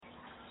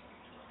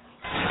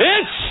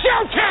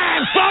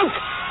showtime, folks!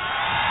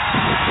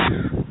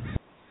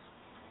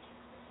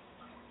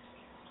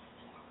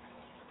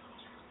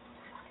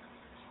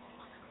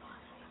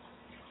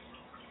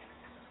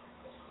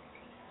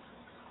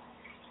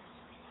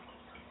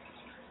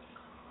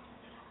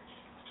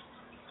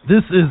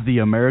 This is the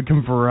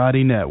American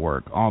Variety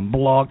Network on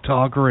Blog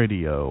Talk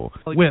Radio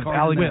with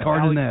Alex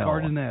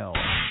Cardinale,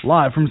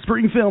 live from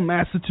Springfield,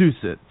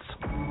 Massachusetts.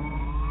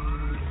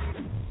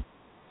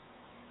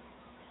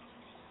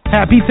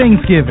 Happy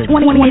Thanksgiving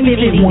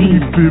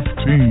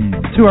 2015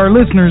 to our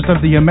listeners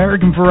of the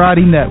American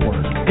Variety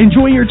Network.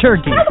 Enjoy your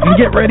turkey and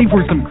get ready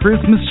for some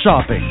Christmas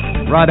shopping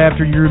right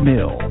after your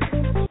meal.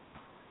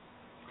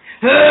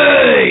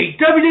 Hey,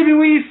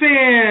 WWE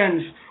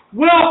fans!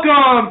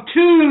 Welcome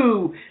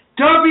to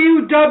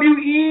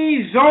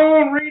WWE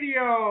Zone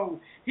Radio,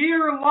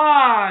 here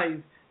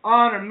live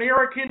on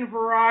American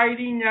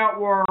Variety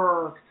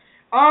Network.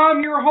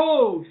 I'm your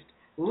host,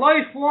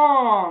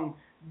 lifelong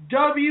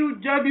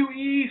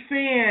WWE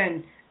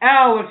fan,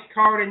 Alex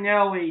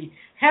Cardinale,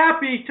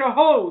 happy to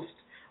host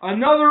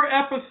another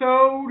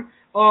episode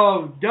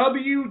of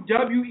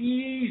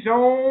WWE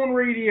Zone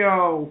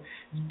Radio,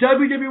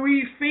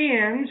 WWE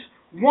fans'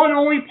 one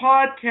only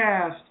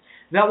podcast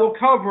that will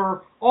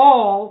cover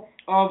all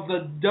of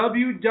the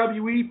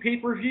WWE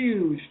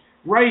pay-per-views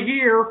right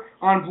here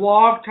on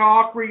Blog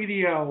Talk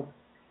Radio.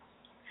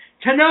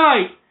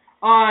 Tonight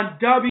on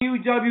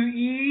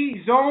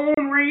WWE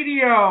Zone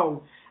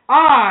Radio,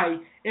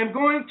 I am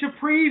going to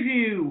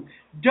preview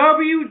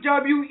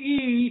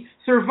WWE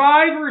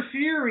Survivor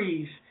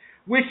Series,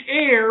 which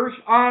airs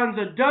on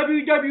the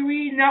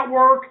WWE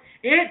Network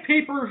and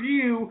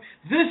pay-per-view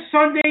this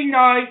Sunday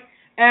night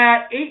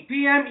at 8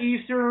 p.m.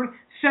 Eastern,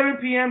 7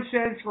 p.m.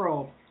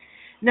 Central.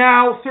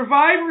 Now,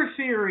 Survivor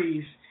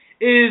Series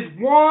is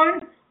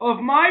one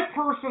of my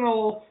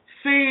personal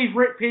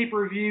favorite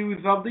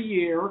pay-per-views of the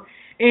year,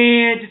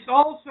 and it's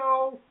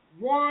also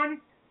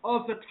one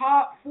of the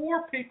top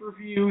 4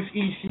 pay-per-views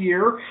each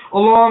year,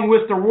 along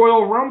with the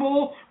Royal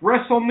Rumble,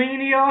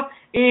 WrestleMania,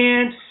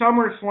 and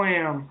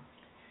SummerSlam.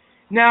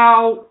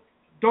 Now,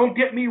 don't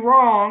get me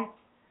wrong,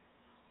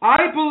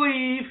 I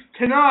believe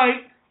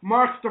tonight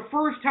marks the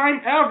first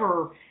time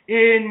ever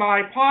in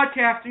my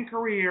podcasting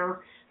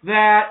career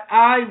that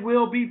I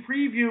will be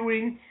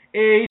previewing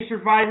a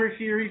Survivor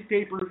Series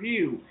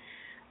pay-per-view.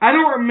 I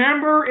don't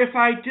remember if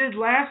I did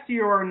last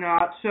year or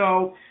not,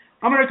 so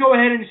I'm going to go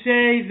ahead and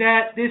say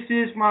that this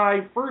is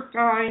my first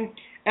time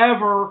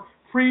ever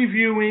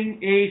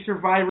previewing a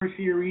Survivor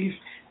Series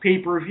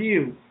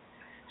pay-per-view.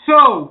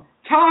 So,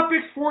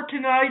 topics for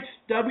tonight's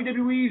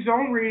WWE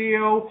Zone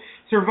Radio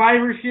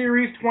Survivor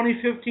Series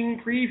 2015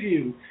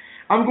 preview.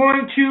 I'm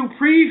going to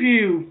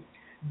preview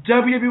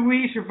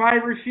WWE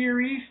Survivor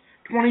Series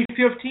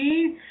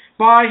 2015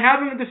 by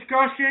having a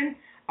discussion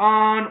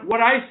on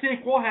what I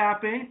think will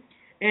happen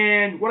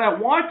and what I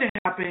want to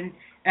happen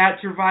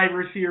at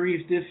Survivor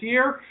Series this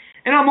year.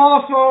 And I'm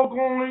also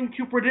going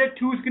to predict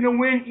who's going to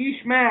win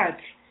each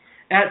match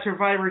at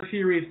Survivor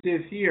Series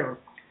this year.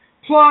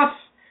 Plus,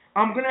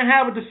 I'm going to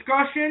have a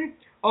discussion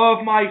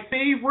of my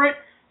favorite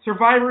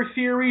Survivor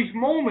Series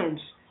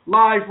moments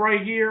live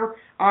right here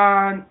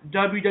on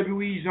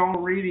WWE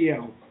Zone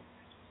Radio.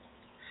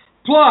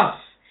 Plus,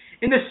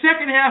 in the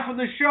second half of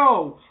the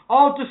show,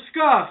 I'll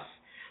discuss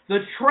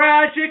the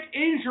tragic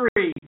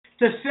injury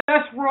to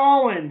Seth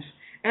Rollins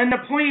and the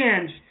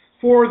plans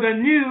for the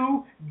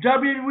new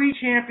WWE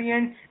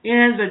Champion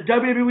and the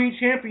WWE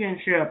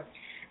Championship.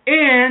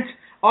 And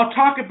I'll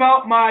talk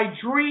about my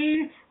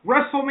dream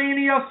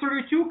WrestleMania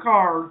 32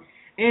 card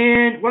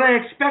and what I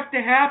expect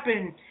to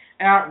happen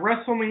at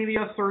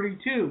WrestleMania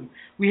 32.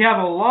 We have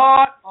a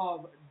lot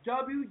of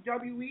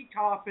WWE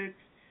topics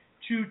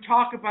to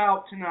talk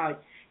about tonight.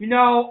 You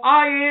know,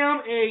 I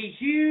am a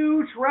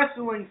huge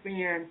wrestling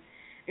fan,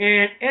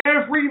 and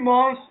every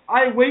month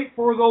I wait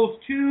for those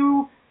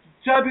 2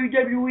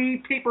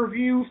 WWE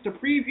pay-per-views to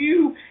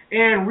preview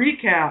and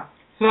recap.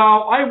 So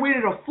I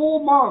waited a full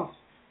month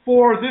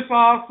for this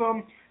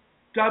awesome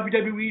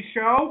WWE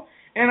show,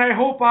 and I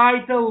hope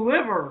I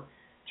deliver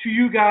to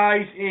you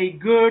guys a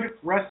good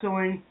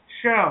wrestling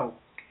show.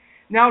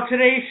 Now,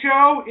 today's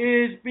show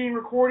is being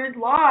recorded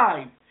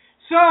live.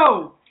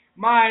 So,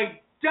 my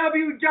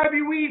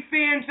WWE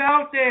fans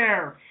out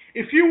there,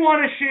 if you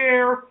want to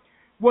share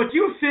what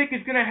you think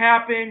is going to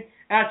happen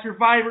at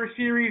Survivor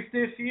Series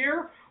this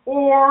year,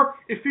 or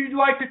if you'd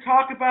like to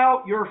talk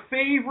about your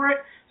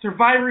favorite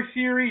Survivor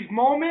Series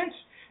moments,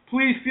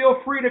 please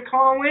feel free to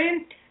call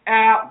in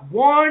at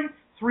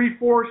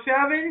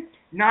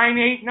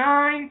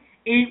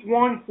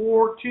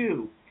 1-347-989-8142.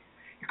 You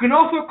can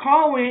also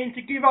call in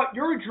to give out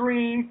your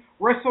dream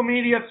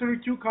WrestleMania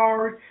 32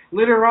 card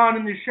later on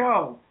in the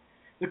show.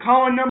 The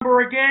call-in number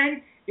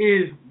again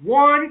is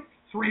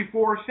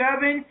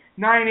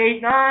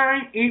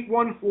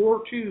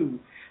 1-347-989-8142.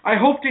 I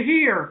hope to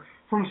hear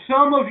from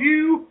some of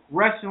you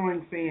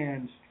wrestling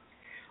fans.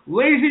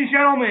 Ladies and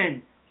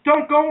gentlemen,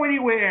 don't go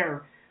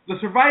anywhere. The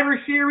Survivor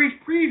Series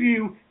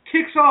preview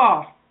kicks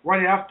off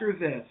right after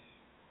this.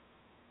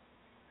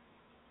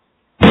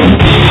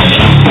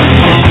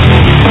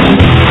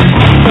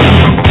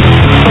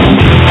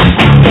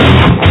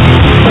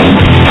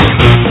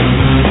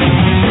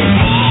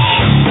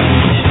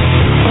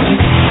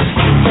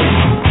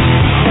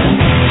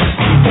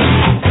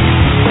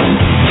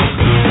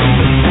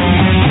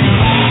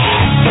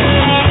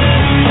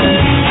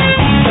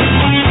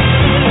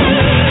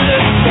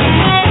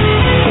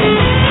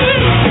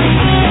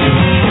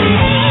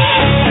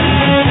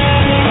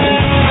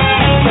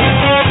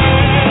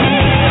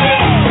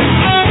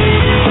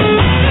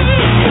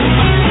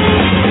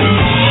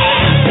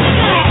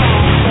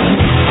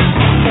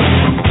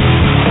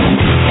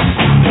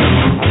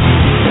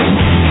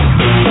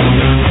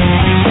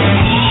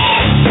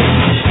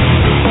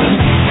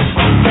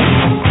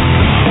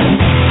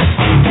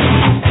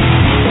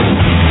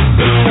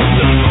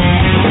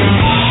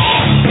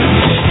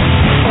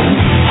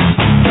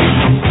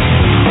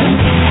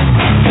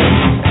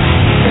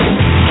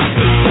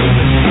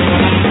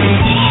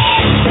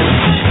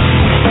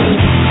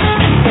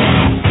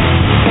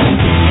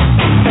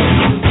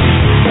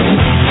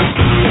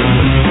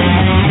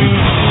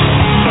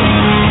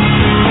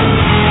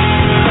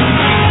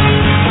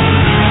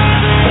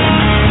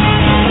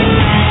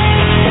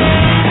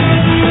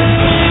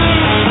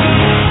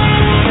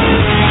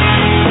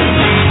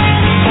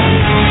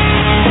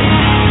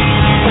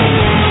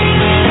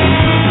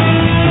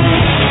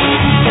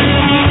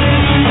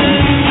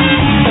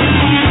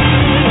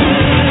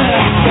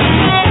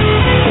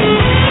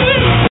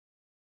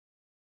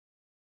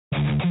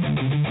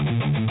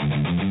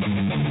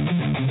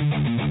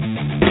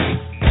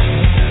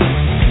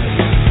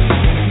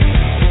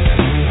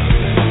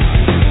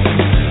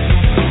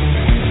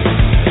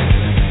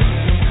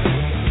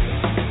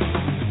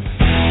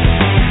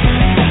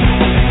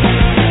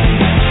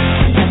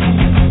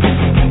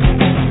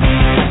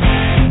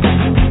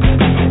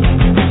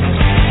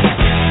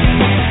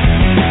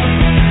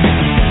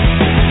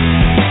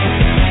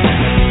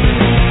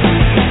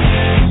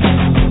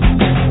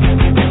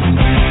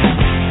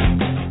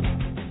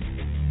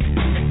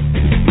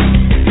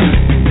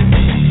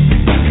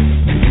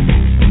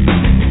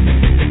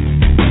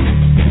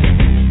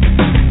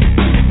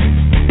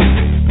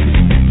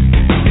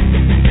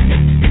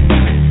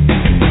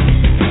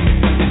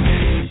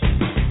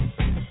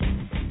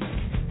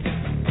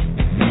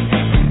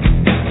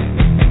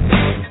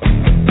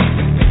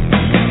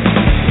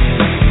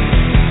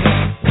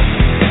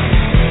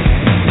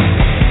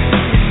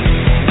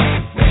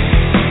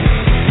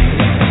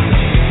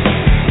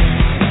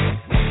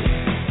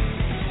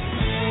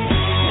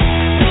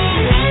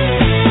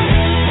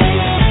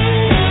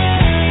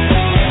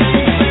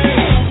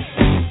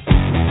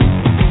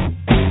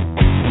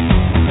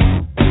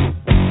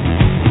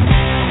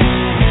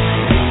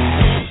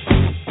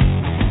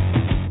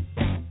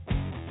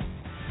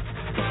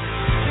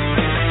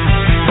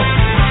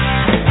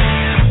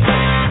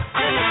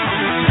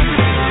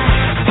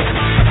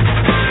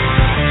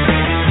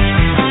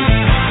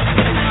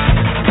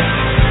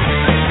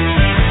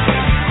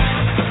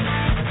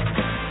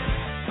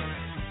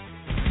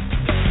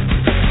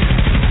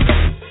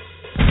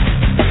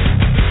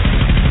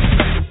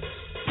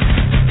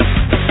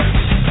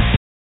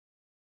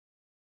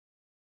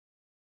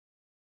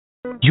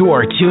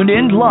 You're tuned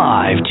in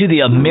live to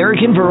the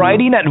American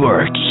Variety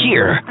Network,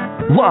 here,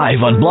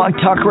 live on Blog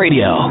Talk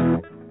Radio.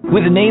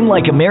 With a name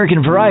like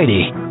American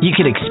Variety, you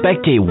can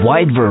expect a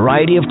wide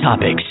variety of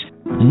topics.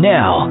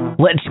 Now,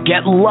 let's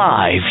get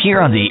live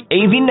here on the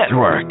AV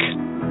Network.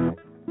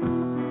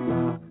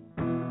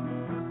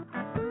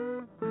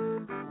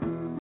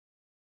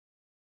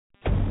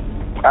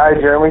 Hi,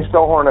 Jeremy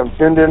Stillhorn. I'm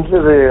tuned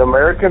into the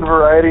American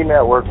Variety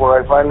Network,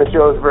 where I find the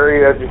shows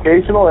very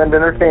educational and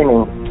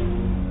entertaining.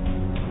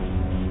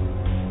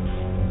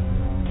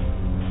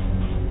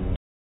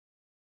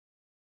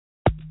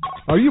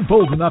 Are you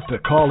bold enough to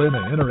call in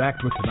and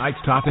interact with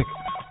tonight's topic?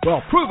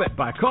 Well, prove it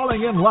by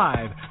calling in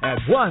live at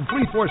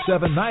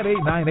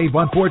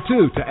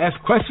 1-347-989-8142 to ask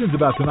questions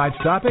about tonight's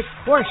topic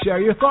or share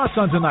your thoughts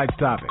on tonight's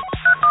topic.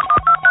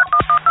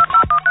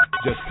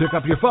 Just pick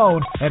up your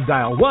phone and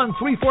dial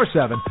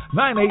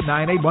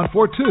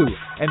 1-347-989-8142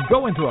 and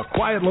go into a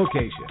quiet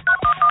location.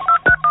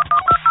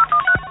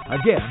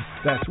 Again,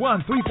 that's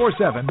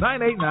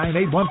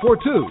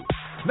 1-347-989-8142.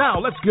 Now,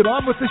 let's get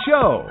on with the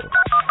show.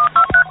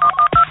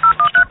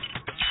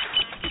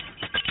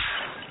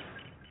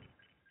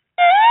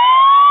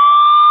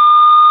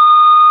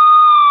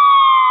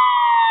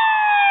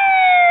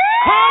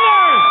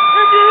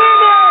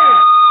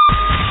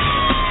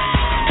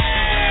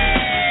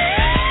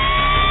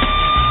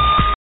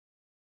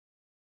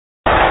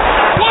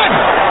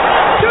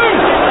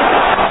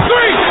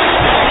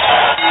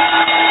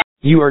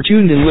 You are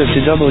tuned in live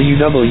to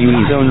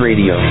WWE Zone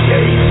Radio,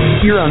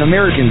 here on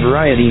American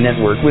Variety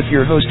Network with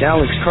your host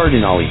Alex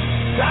Cardinale,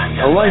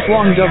 a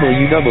lifelong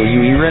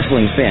WWE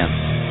wrestling fan.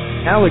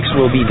 Alex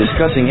will be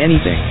discussing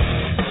anything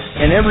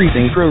and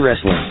everything pro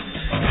wrestling.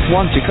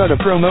 Want to cut a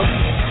promo?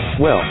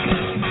 Well,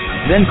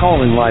 then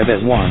call in live at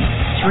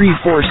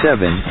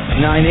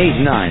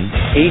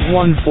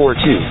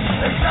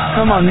 1-347-989-8142.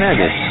 Come on,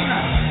 maggots.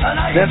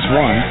 That's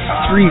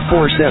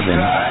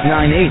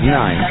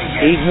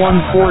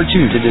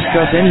 1-347-989-8142 to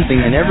discuss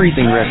anything and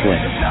everything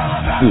wrestling.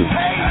 Who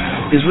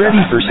is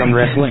ready for some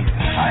wrestling?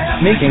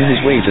 Making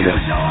his way to the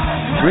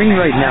ring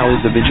right now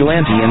is the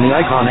Vigilante and the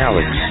Icon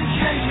Alex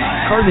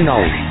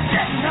Cardinale.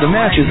 The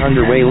match is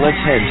underway. Let's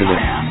head to the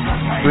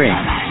ring.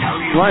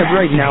 Live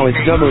right now, it's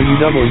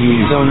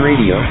WWE Zone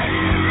Radio.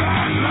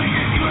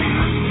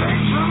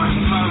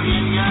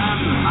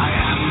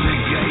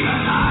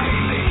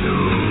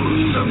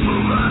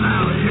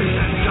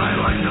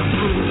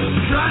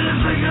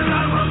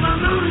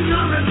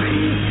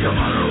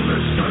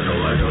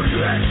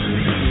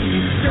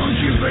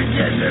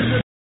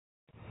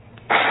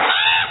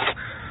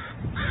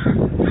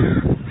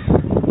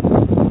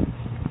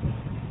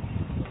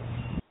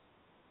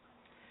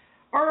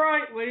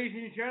 Alright, ladies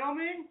and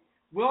gentlemen,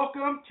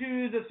 welcome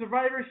to the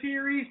Survivor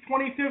Series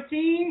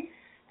 2015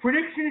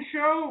 prediction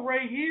show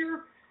right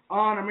here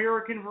on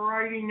American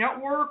Variety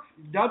Network,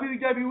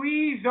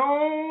 WWE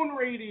Zone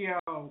Radio.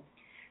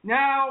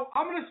 Now,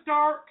 I'm going to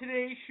start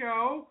today's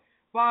show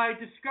by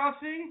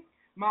discussing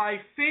my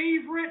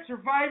favorite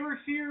Survivor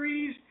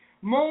Series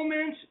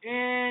moments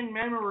and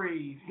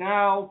memories.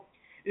 Now,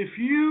 if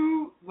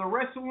you, the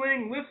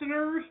wrestling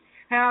listeners,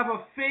 have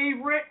a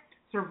favorite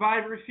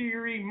Survivor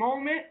Series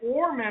moment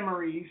or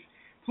memories,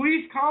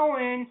 please call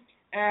in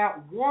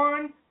at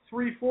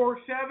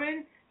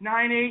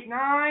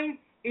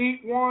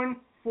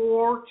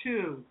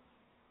 1-347-989-8142.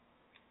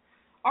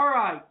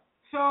 Alright,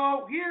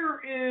 so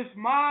here is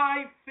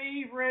my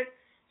favorite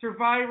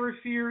Survivor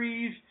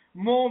Series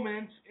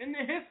moments in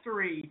the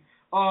history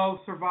of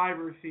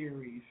Survivor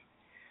Series.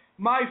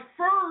 My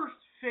first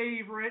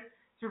favorite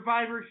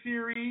Survivor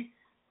Series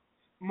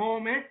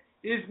moment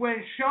is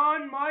when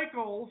Shawn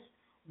Michaels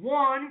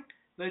won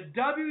the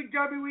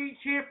WWE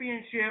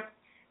Championship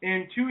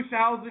in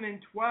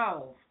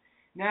 2012.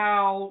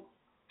 Now,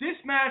 this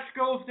match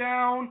goes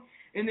down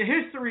in the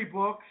history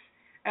books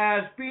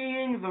as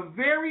being the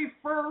very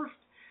first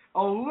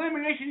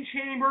Elimination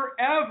Chamber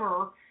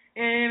ever,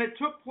 and it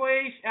took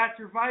place at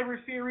Survivor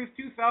Series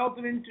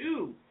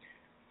 2002.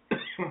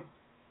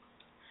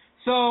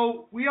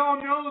 So, we all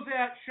know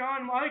that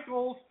Shawn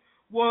Michaels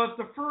was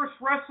the first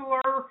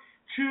wrestler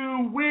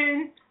to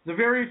win the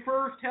very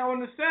first Hell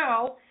in a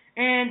Cell,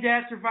 and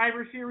at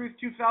Survivor Series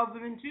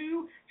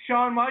 2002,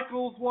 Shawn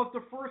Michaels was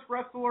the first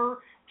wrestler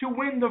to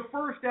win the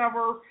first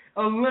ever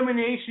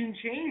Elimination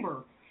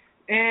Chamber.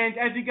 And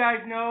as you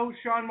guys know,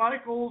 Shawn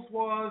Michaels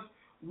was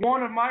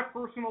one of my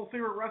personal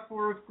favorite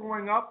wrestlers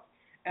growing up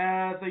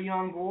as a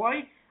young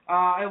boy.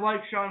 I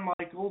like Shawn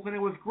Michaels, and it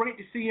was great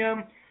to see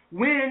him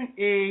win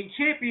a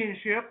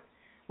championship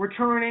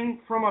returning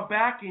from a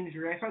back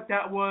injury. I thought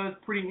that was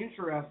pretty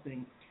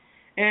interesting.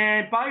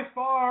 And by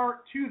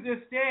far, to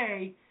this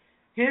day,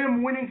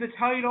 him winning the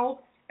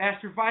title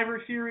at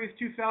Survivor Series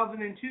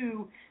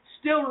 2002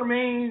 still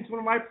remains one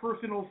of my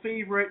personal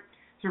favorite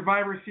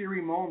Survivor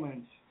Series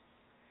moments.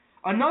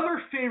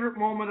 Another favorite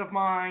moment of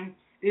mine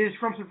is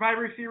from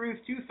Survivor Series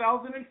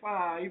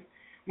 2005,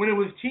 when it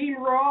was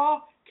Team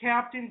Raw,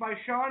 captained by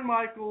Shawn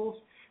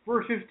Michaels,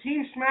 versus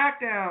Team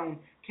SmackDown,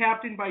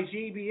 captained by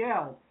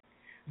JBL.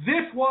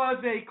 This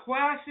was a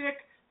classic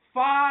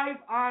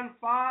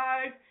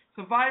 5-on-5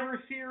 Survivor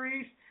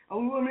Series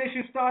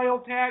elimination style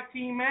tag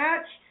team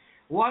match.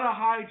 A lot of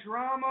high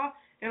drama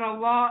and a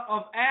lot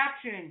of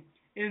action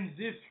in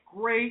this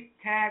great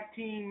tag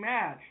team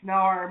match.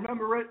 Now, I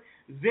remember it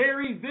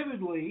very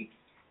vividly,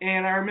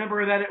 and I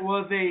remember that it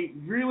was a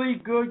really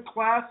good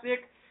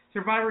classic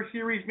Survivor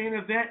Series main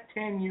event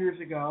 10 years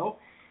ago,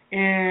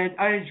 and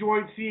I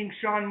enjoyed seeing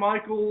Shawn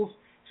Michaels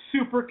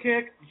super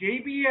kick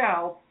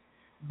JBL,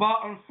 but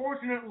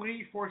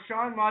unfortunately for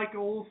Shawn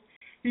Michaels,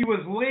 he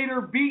was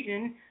later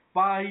beaten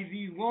by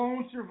the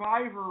lone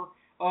survivor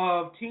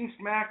of Team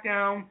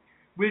SmackDown,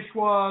 which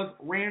was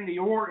Randy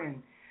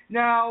Orton.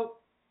 Now,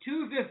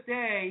 to this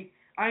day,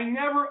 I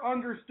never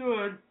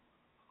understood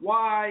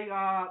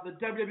why the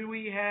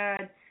WWE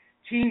had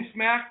Team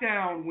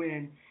SmackDown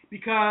win,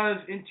 because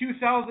in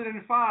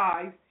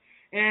 2005,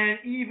 and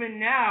even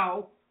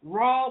now,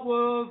 Raw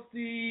was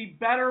the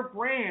better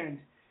brand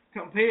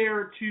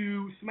compared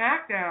to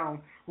SmackDown.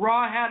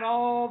 Raw had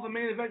all the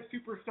main event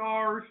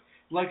superstars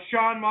like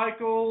Shawn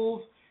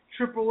Michaels,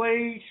 Triple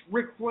H,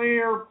 Ric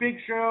Flair, Big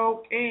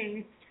Show,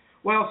 Kane,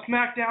 while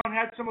SmackDown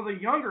had some of the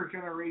younger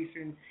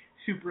generation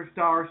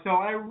superstars. So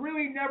I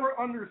really never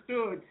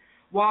understood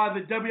why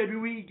the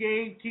WWE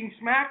gave Team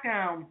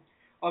SmackDown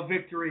a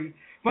victory.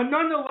 But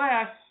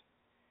nonetheless,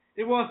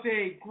 it was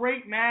a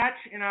great match,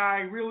 and I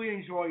really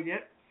enjoyed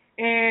it.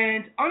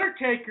 And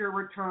Undertaker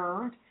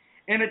returned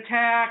and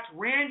attacked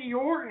Randy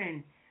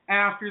Orton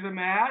after the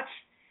match.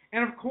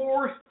 And of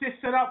course, this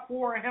set up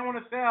for a Hell in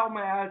a Cell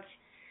match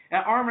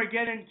at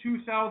Armageddon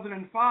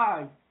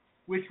 2005,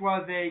 which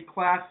was a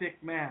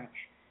classic match.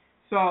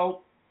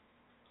 So,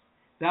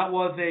 that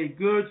was a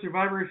good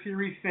Survivor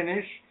Series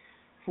finish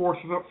for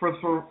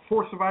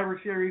Survivor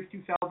Series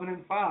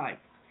 2005.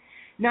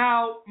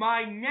 Now,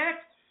 my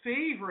next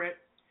favorite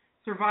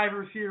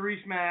Survivor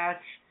Series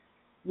match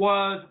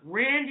was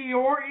Randy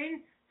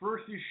Orton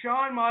versus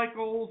Shawn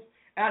Michaels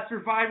at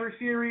Survivor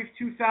Series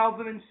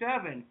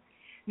 2007.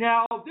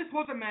 Now, this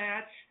was a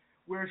match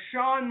where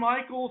Shawn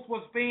Michaels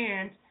was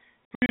banned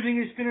for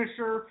using his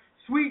finisher,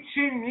 Sweet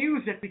Chin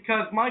Music,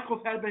 because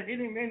Michaels had been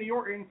hitting Randy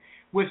Orton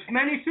with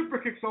many super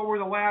kicks over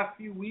the last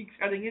few weeks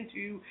heading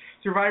into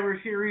Survivor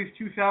Series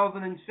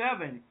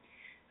 2007.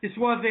 This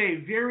was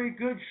a very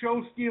good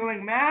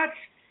show-stealing match,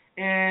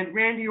 and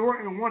Randy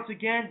Orton once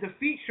again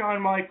defeats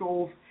Shawn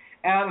Michaels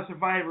at a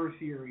Survivor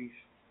Series.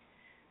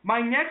 My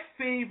next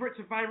favorite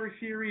Survivor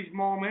Series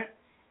moment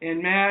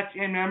and match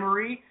in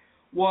memory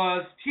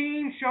was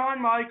Team Shawn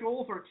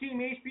Michaels, or Team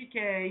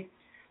HBK,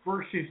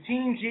 versus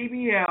Team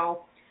JBL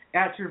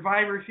at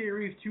Survivor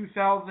Series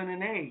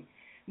 2008.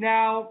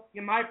 Now,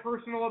 in my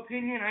personal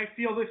opinion, I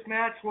feel this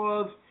match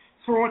was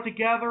thrown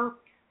together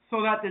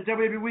so that the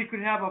WWE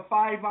could have a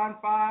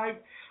 5-on-5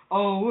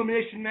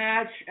 elimination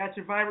match at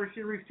Survivor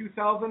Series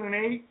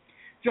 2008,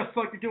 just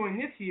like they're doing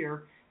this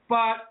year.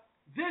 But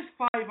this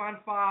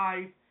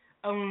 5-on-5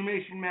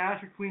 elimination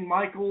match between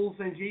Michaels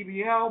and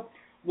JBL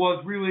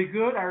was really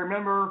good. I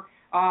remember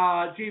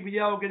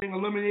JBL getting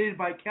eliminated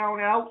by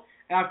count out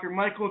after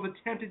Michaels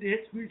attempted to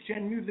hit Sweet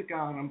Chin Music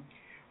on him.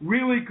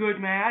 Really good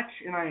match,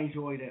 and I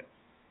enjoyed it.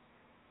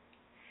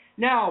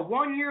 Now,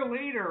 1 year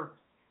later,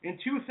 in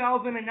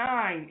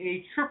 2009,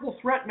 a triple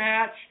threat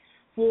match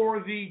for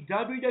the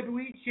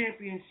WWE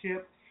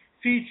Championship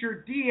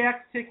featured DX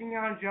taking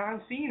on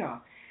John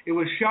Cena. It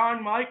was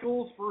Shawn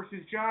Michaels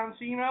versus John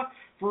Cena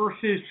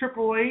versus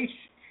Triple H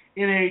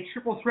in a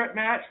triple threat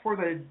match for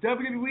the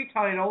WWE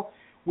title,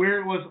 where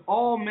it was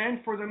all men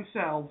for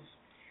themselves.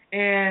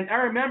 And I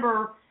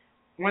remember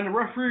when the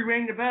referee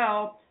rang the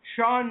bell,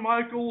 Shawn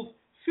Michaels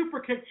super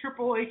kicked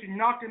Triple H and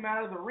knocked him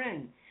out of the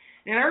ring.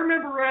 And I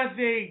remember as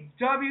a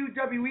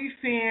WWE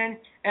fan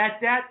at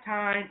that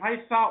time, I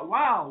thought,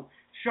 wow,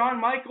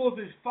 Shawn Michaels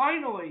is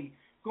finally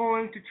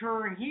going to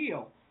turn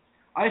heel.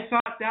 I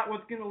thought that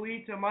was going to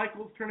lead to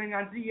Michaels turning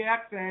on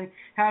DX and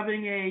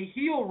having a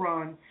heel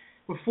run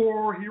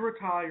before he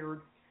retired.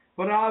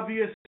 But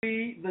obviously,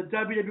 the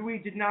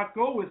WWE did not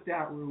go with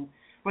that route.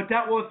 But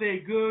that was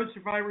a good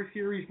Survivor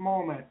Series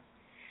moment.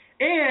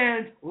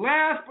 And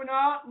last but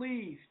not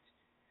least,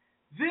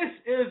 this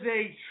is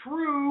a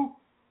true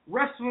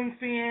wrestling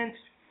fan's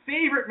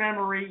favorite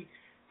memory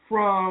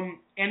from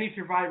any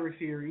Survivor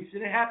Series.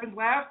 And it happened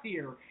last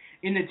year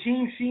in the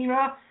Team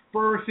Cena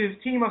versus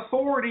Team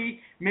Authority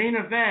main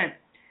event.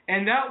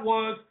 And that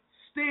was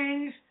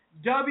Sting's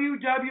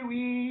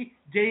WWE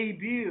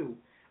debut.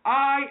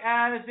 I,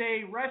 as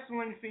a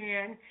wrestling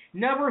fan,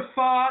 never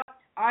thought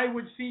I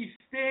would see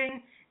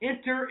Sting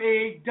enter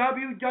a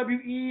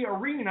WWE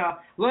arena,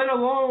 let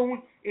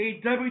alone a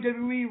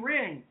WWE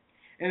ring.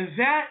 And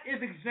that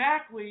is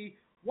exactly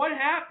what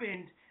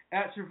happened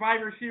at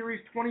Survivor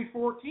Series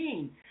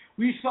 2014.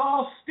 We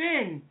saw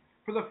Sting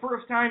for the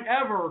first time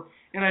ever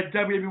in a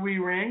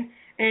WWE ring,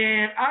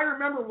 and I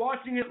remember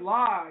watching it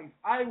live.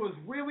 I was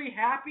really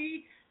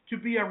happy to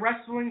be a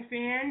wrestling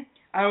fan.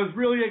 I was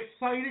really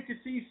excited to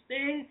see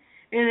Sting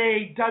in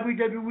a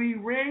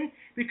WWE ring,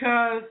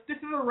 because this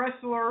is a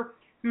wrestler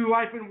who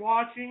I've been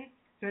watching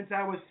since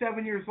I was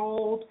 7 years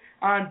old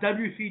on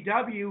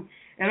WCW.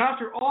 And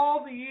after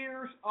all the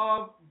years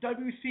of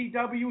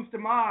WCW's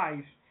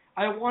demise,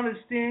 I wanted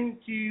Sting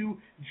to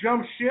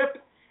jump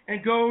ship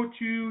and go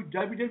to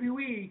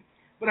WWE.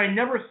 But I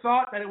never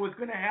thought that it was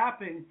going to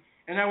happen.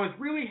 And I was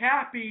really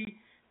happy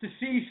to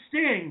see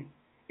Sting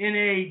in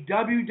a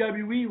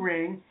WWE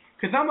ring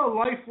because I'm a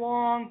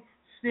lifelong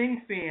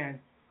Sting fan.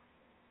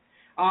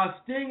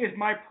 Sting is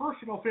my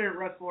personal favorite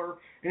wrestler,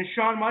 and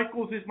Shawn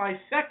Michaels is my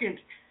second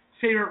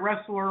favorite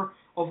wrestler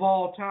of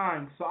all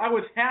time. So I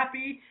was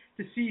happy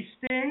to see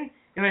Sting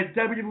in a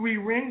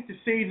WWE ring, to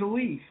say the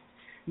least.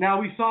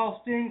 Now, we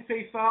saw Sting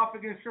face off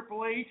against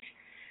Triple H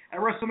at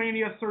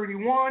WrestleMania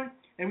 31,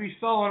 and we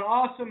saw an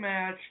awesome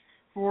match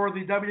for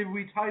the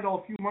WWE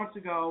title a few months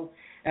ago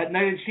at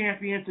Night of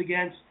Champions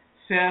against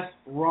Seth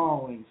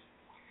Rollins.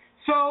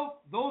 So,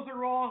 those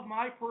are all of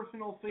my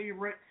personal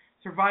favorite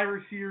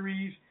Survivor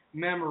Series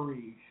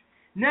memories.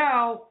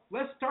 Now,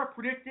 let's start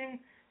predicting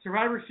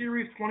Survivor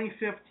Series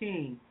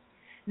 2015.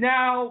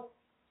 Now,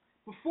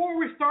 before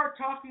we start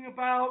talking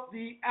about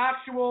the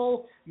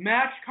actual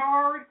match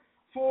card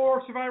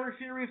for Survivor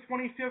Series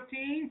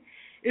 2015,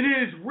 it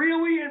is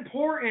really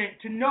important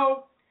to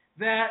note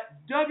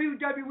that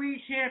WWE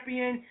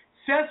Champion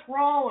Seth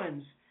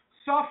Rollins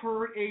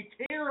suffered a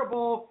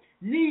terrible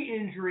knee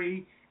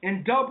injury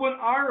in Dublin,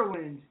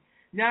 Ireland.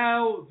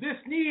 Now, this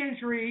knee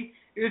injury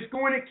is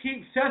going to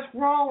keep Seth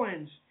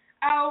Rollins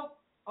out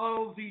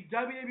of the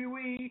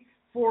WWE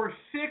for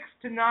 6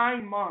 to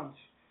 9 months.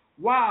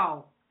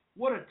 Wow,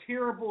 what a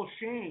terrible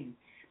shame,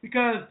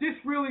 because this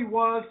really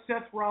was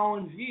Seth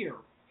Rollins' year.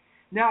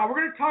 Now,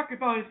 we're going to talk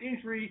about his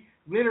injury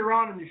later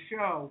on in the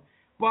show,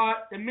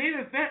 but the main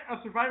event of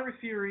Survivor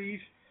Series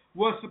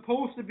was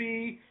supposed to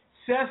be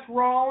Seth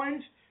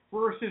Rollins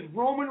versus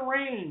Roman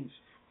Reigns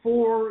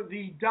for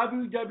the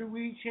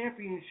WWE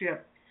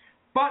Championship.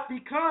 But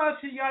because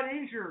he got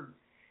injured,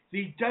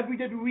 the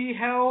WWE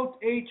held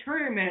a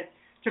tournament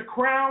to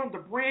crown the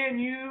brand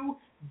new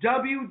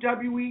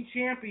WWE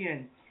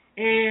Champion.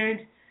 And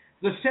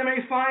the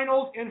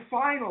semifinals and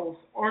finals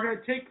are going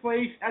to take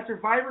place at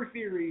Survivor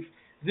Series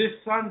this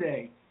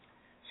Sunday.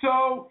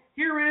 So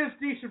here is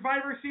the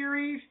Survivor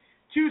Series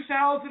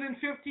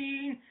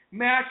 2015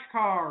 match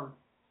card.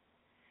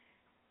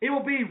 It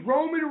will be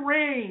Roman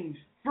Reigns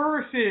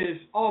versus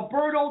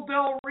Alberto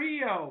Del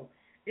Rio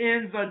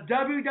in the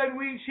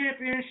WWE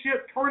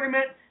Championship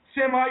Tournament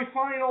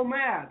semifinal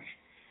match.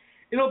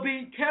 It'll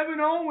be Kevin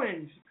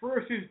Owens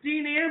versus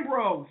Dean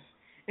Ambrose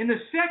in the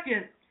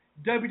second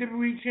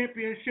WWE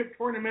Championship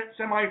Tournament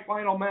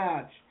semifinal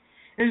match.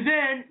 And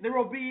then there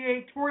will be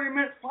a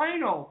tournament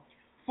final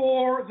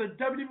for the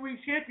WWE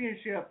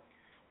Championship,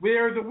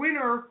 where the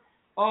winner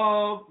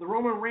of the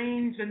Roman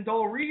Reigns and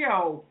Del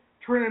Rio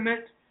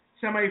Tournament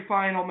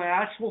semifinal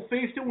match will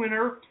face the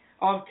winner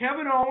of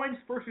Kevin Owens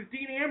versus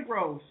Dean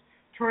Ambrose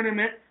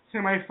Tournament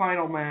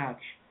semifinal match.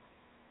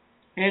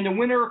 And the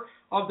winner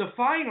of the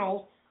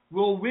final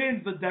will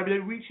win the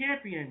WWE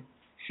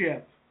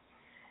Championship.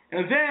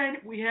 And then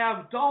we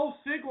have Dolph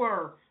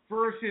Ziggler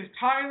versus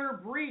Tyler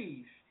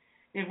Breeze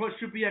in what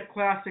should be a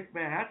classic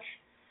match.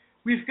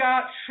 We've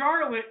got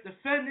Charlotte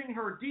defending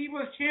her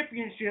Divas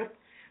Championship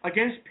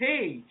against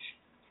Paige.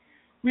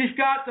 We've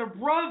got the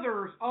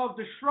Brothers of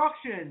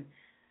Destruction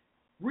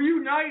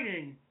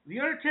reuniting. The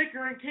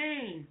Undertaker and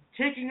Kane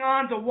taking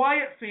on the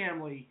Wyatt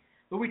Family.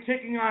 They'll be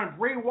taking on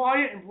Bray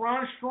Wyatt and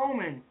Braun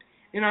Strowman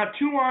in a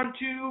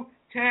 2-on-2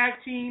 tag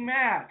team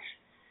match.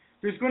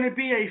 There's going to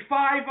be a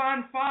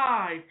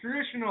 5-on-5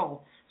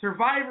 traditional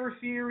Survivor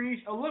Series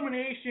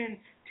elimination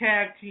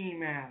tag team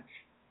match.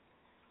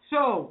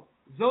 So,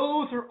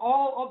 those are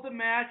all of the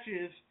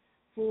matches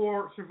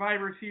for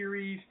Survivor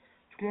Series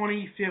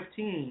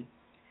 2015.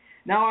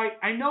 Now,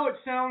 I know it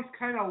sounds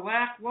kind of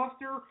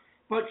lackluster,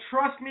 but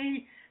trust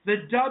me,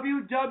 the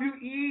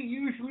WWE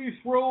usually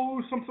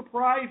throws some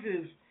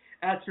surprises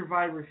at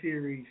Survivor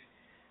Series.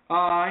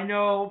 I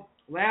know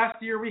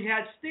last year we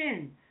had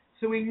Sting,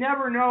 so we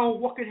never know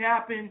what could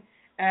happen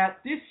at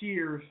this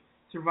year's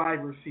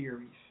Survivor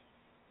Series.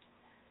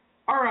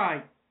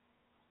 Alright,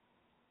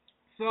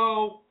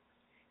 so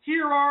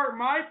here are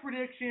my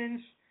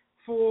predictions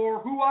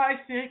for who I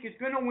think is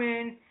going to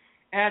win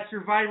at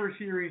Survivor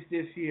Series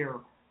this year.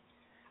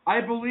 I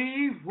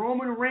believe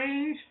Roman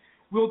Reigns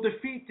will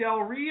defeat Del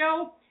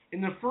Rio in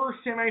the first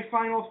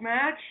semifinals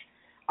match.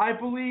 I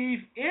believe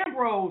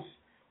Ambrose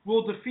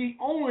will defeat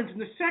Owens in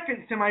the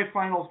second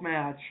semifinals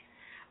match.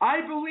 I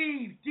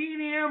believe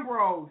Dean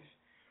Ambrose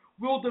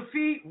will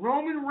defeat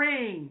Roman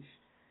Reigns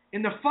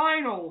in the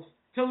finals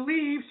to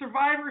leave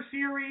Survivor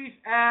Series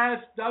as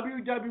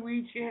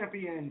WWE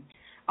Champion.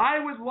 I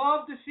would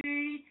love to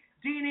see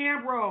Dean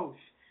Ambrose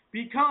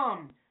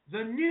become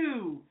the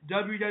new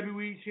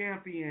WWE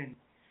Champion.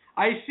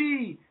 I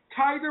see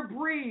Tyler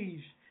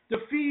Breeze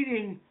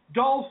defeating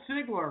Dolph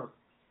Ziggler.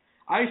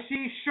 I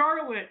see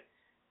Charlotte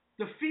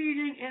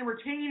defeating and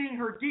retaining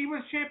her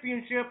Divas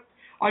Championship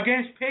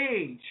against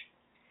Paige.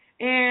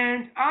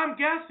 And I'm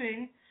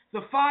guessing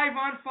the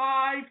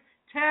 5-on-5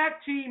 tag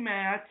team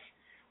match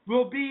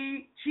will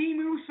be Team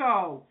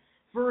Uso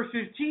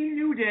versus Team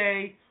New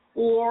Day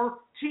or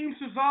Team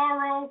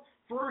Cesaro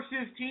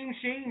versus Team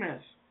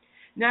Sheamus.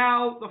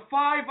 Now, the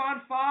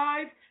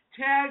 5-on-5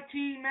 tag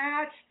team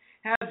match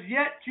has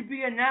yet to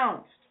be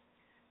announced,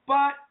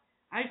 but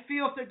I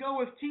feel if they go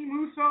with Team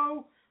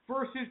Uso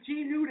versus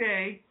Team New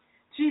Day,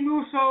 Team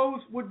Usos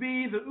would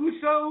be the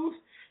Usos,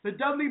 the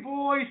Dudley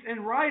Boys,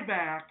 and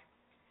Ryback,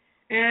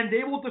 and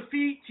they will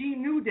defeat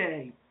Team New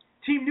Day.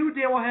 Team New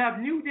Day will have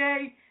New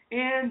Day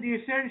and the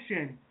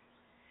Ascension.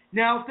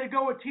 Now, if they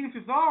go with Team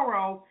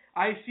Cesaro,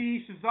 I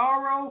see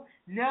Cesaro,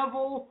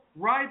 Neville,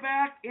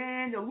 Ryback,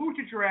 and the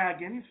Lucha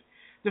Dragons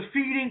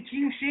defeating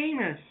Team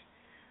Sheamus,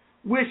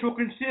 which will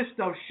consist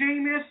of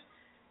Sheamus,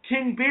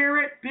 King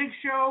Barrett, Big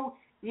Show,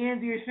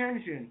 and the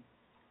Ascension.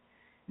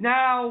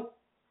 Now,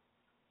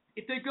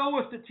 if they go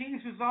with the Team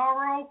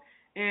Cesaro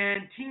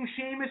and Team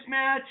Sheamus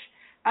match,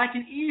 I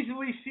can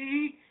easily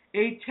see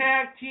a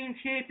Tag Team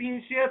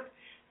Championship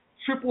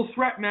triple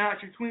threat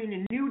match between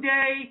the New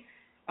Day,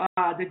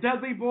 the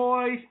Dudley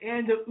Boys,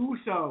 and the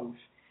Usos.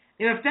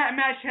 And if that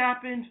match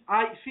happens,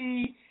 I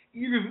see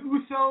either the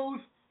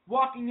Usos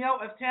walking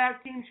out as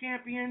Tag Team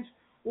Champions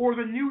or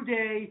the New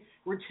Day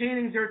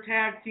retaining their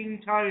Tag Team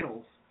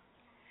titles.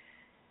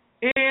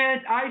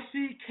 And I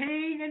see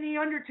Kane and The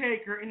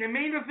Undertaker in the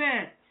main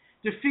event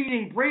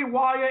defeating Bray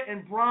Wyatt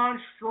and Braun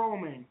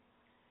Strowman.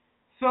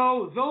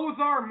 So those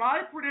are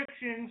my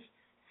predictions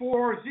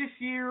for this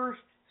year's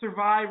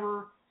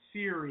Survivor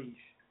Series.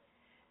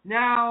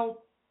 Now,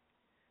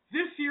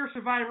 this year's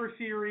Survivor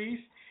Series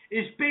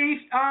is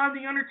based on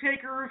The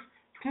Undertaker's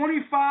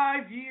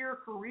 25-year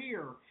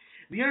career.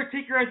 The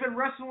Undertaker has been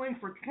wrestling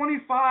for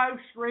 25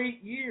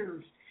 straight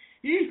years.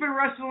 He's been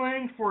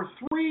wrestling for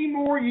 3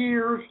 more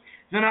years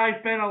than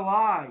I've been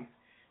alive.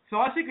 So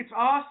I think it's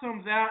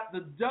awesome that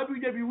the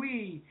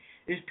WWE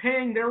is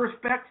paying their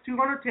respects to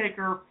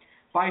Undertaker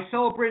by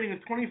celebrating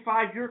his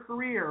 25-year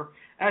career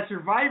at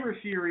Survivor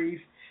Series,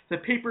 the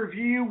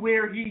pay-per-view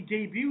where he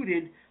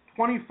debuted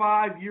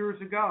 25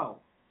 years ago.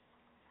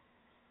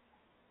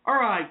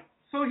 Alright,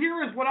 so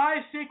here is what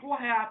I think will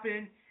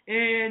happen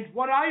and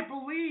what I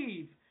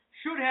believe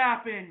should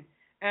happen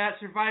at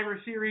Survivor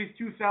Series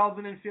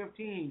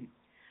 2015.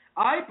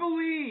 I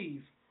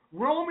believe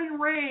Roman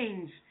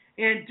Reigns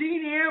and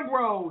Dean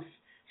Ambrose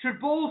should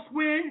both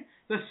win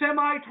the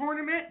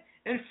semi-tournament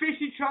and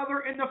face each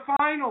other in the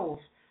finals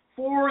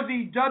for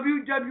the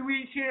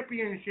WWE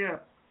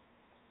Championship.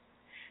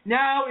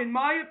 Now, in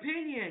my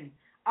opinion,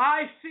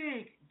 I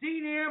think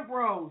Dean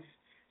Ambrose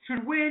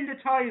should win the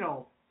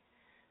title.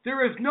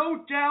 There is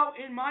no doubt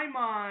in my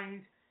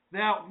mind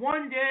that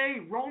one day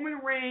Roman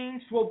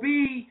Reigns will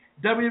be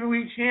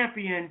WWE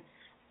Champion,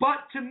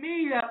 but to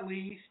me at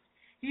least,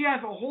 he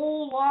has a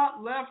whole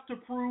lot left to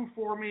prove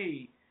for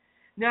me.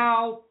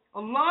 Now, a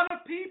lot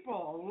of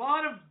people, a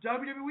lot of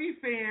WWE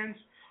fans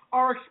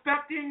are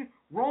expecting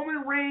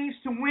Roman Reigns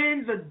to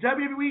win the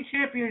WWE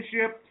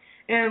Championship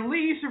and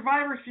leave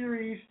Survivor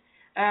Series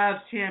as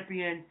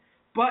champion.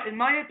 But in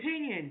my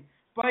opinion,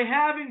 by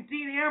having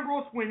Dean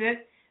Ambrose win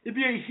it, it'd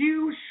be a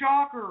huge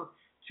shocker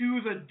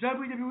to the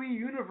WWE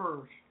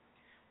Universe.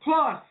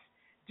 Plus,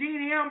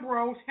 Dean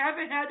Ambrose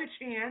hasn't had the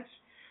chance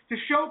to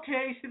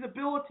showcase his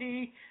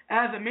ability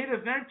as a main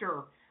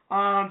eventer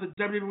on the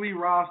WWE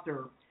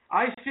roster.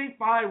 I think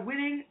by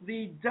winning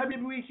the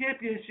WWE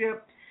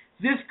Championship,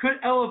 this could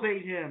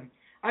elevate him.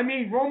 I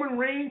mean, Roman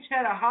Reigns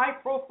had a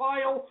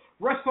high-profile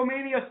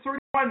WrestleMania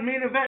 31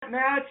 main event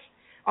match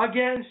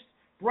against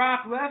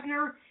Brock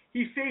Lesnar.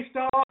 He faced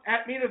off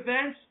at main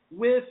events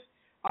with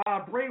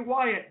Bray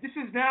Wyatt. This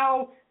is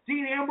now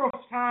Dean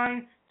Ambrose's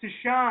time to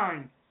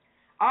shine.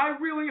 I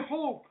really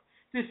hope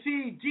to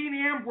see Dean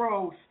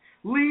Ambrose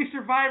leave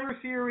Survivor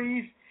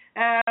Series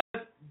as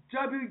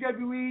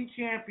WWE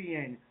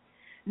Champion.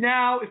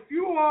 Now, if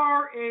you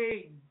are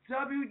a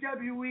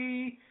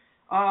WWE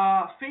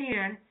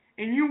fan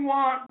and you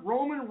want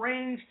Roman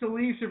Reigns to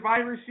leave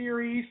Survivor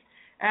Series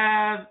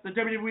as the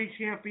WWE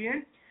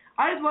Champion,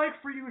 I'd like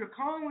for you to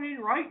call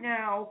in right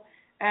now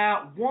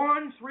at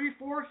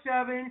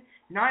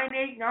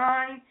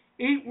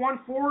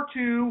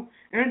 1-347-989-8142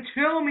 and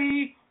tell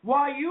me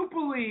why you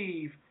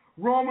believe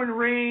Roman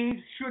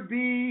Reigns should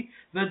be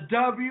the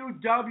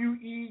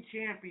WWE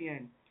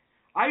Champion.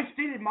 I've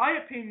stated my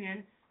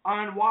opinion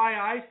on why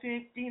I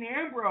think Dean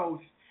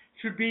Ambrose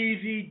should be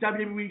the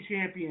WWE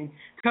Champion,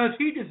 because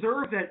he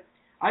deserves it.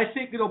 I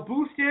think it'll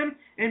boost him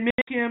and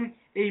make him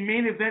a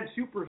main event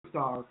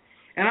superstar.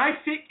 And I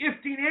think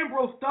if Dean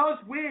Ambrose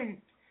does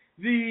win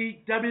the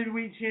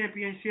WWE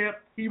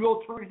Championship, he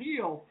will turn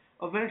heel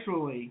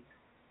eventually.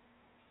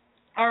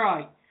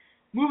 Alright,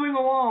 moving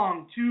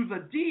along to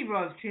the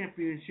Divas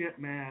Championship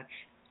match.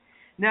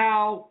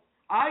 Now,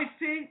 I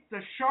think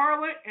the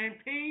Charlotte and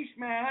Paige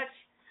match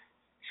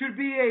should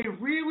be a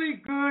really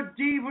good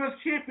Divas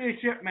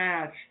Championship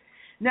match.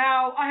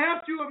 Now, I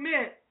have to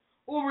admit,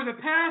 over the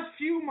past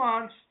few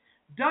months,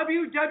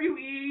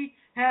 WWE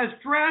has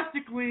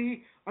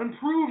drastically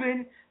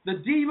improved the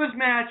Divas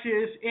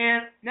matches,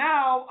 and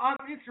now I'm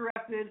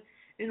interested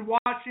in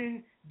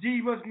watching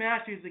Divas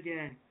matches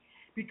again.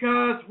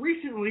 because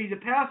recently, the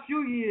past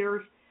few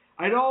years,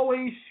 I'd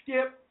always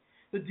skip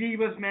the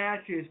Divas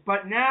matches,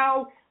 but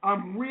now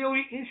I'm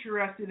really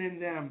interested in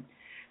them.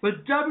 The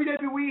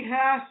WWE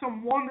has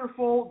some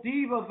wonderful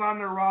Divas on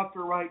their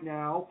roster right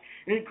now,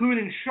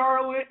 including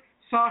Charlotte,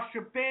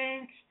 Sasha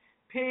Banks,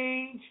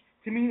 Paige,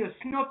 Tamina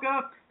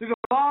Snuka. There's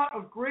a lot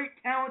of great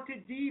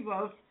talented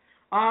Divas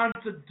on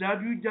the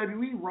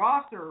WWE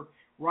roster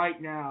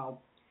right now.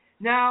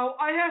 Now,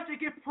 I have to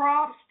give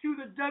props to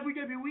the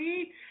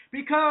WWE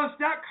because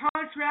that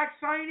contract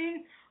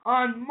signing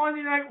on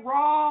Monday Night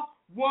Raw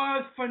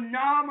was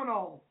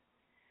phenomenal.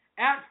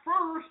 At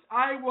first,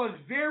 I was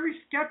very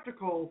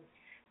skeptical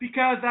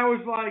because I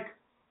was like,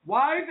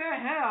 why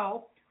the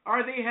hell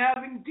are they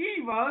having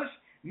Divas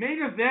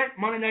main event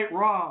Monday Night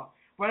Raw?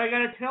 But I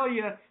gotta tell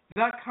you,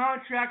 that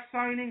contract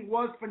signing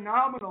was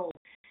phenomenal.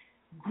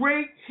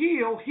 Great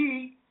heel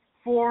heat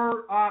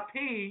for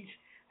Paige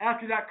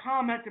after that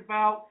comment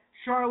about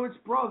Charlotte's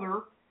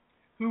brother,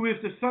 who is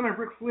the son of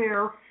Ric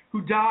Flair,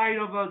 who died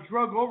of a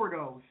drug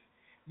overdose.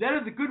 That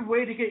is a good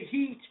way to get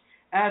heat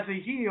as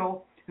a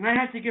heel, and I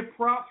have to give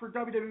props for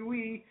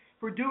WWE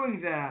for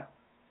doing that.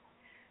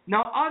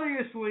 Now,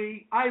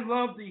 obviously, I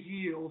love the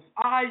heels.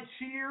 I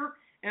cheer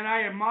and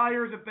I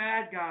admire the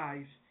bad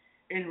guys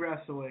in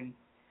wrestling.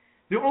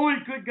 The only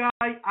good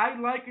guy I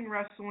like in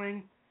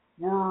wrestling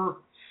were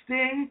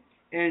Sting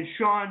and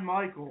Shawn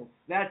Michaels.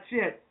 That's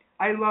it.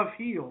 I love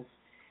heels.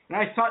 And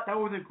I thought that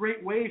was a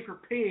great way for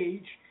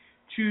Paige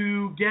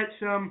to get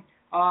some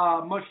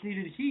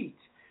much-needed heat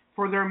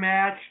for their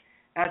match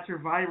at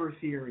Survivor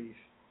Series.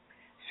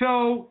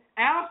 So,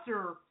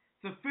 after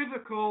the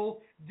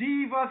physical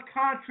Divas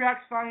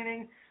contract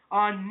signing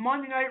on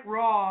Monday Night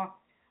Raw,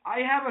 I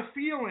have a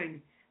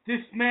feeling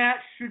this match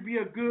should be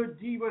a good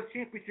Divas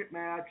Championship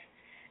match,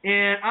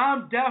 and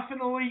I'm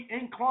definitely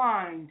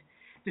inclined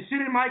to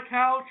sit in my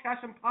couch, have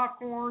some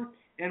popcorn,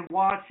 and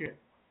watch it.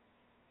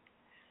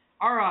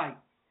 All right.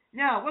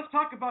 Now, let's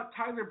talk about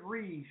Tyler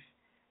Breeze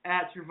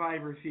at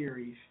Survivor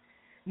Series.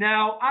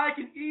 Now, I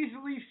can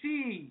easily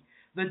see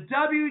the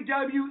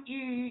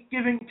WWE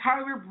giving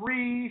Tyler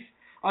Breeze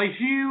a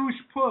huge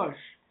push.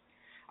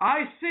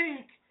 I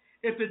think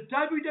if the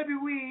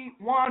WWE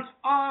wants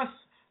us,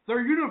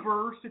 their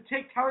universe, to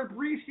take Tyler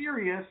Breeze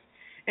serious,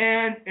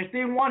 and if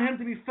they want him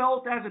to be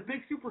felt as a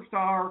big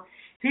superstar,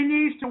 he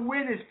needs to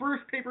win his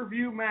first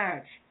pay-per-view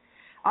match.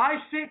 I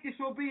think this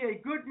will be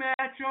a good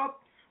matchup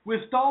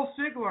with Dolph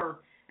Ziggler,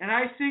 and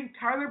I think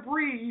Tyler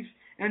Breeze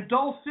and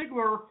Dolph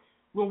Ziggler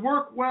will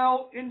work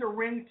well in the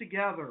ring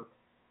together.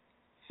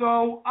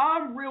 So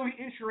I'm really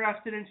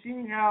interested in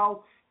seeing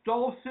how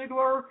Dolph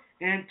Ziggler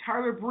and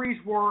Tyler Breeze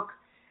work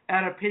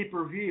at a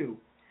pay-per-view.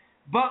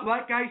 But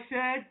like I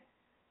said,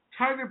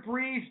 Tyler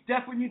Breeze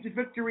definitely needs a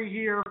victory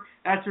here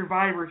at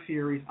Survivor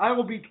Series. I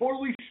will be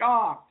totally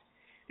shocked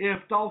if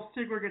Dolph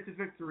Ziggler gets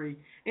a victory,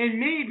 and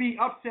maybe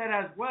upset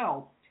as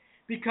well,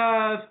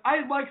 because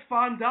I liked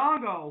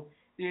Fandango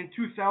in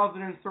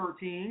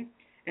 2013,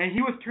 and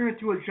he was turned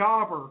into a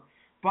jobber.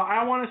 But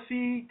I want to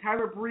see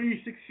Tyler Breeze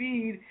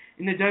succeed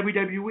in the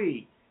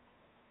WWE.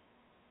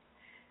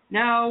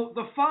 Now,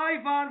 the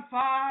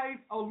 5-on-5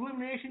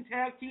 elimination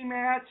tag team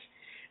match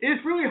is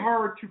really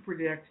hard to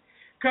predict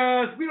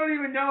because we don't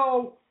even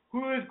know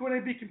who is going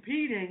to be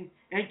competing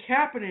and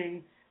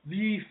captaining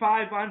the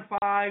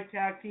 5-on-5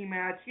 tag team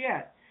match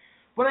yet.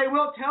 But I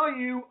will tell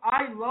you,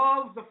 I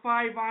love the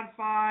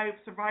 5-on-5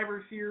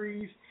 Survivor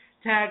Series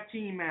tag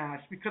team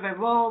match because I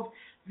love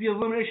the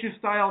elimination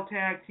style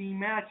tag team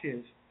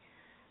matches.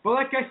 But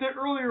like I said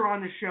earlier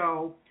on the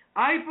show,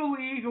 I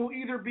believe it will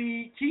either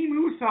be Team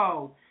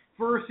Uso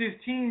versus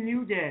Team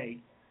New Day.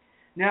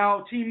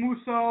 Now, Team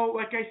Uso,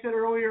 like I said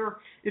earlier,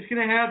 is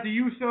going to have the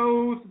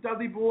Usos, the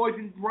Dudley Boys,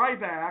 and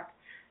Ryback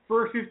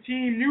versus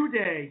Team New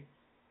Day,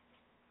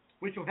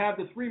 which will have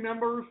the three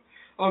members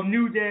of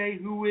New Day,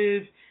 who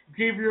is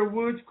Xavier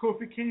Woods,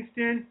 Kofi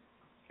Kingston,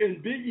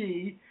 and Big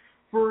E,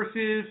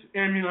 versus,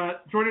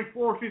 joining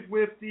forces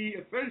with the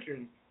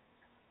Ascension.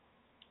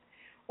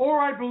 Or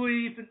I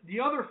believe that the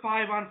other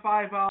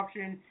 5-on-5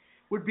 option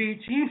would be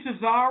Team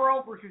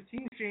Cesaro versus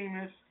Team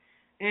Sheamus,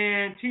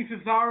 and Team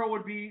Cesaro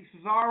would be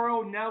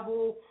Cesaro,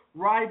 Neville,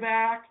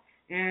 Ryback,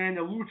 and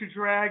the Lucha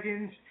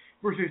Dragons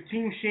versus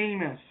Team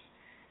Sheamus.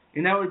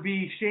 And that would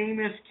be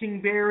Sheamus, King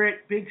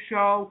Barrett, Big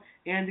Show,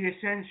 and the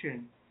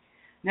Ascension.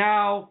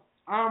 Now,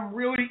 I'm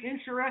really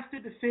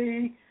interested to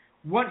see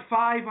what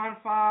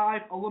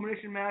 5-on-5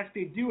 elimination match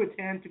they do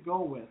attempt to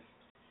go with.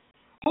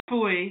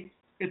 Hopefully,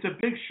 it's a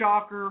big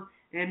shocker,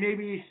 and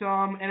maybe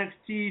some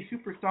NXT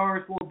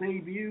superstars will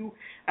debut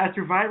at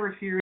Survivor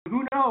Series.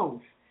 Who knows?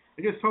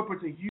 I just hope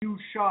it's a huge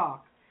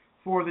shock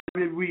for the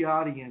WWE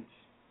audience.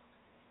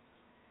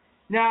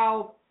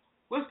 Now,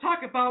 let's talk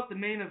about the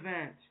main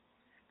event.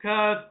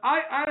 Because I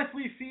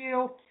honestly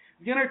feel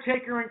the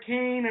Undertaker and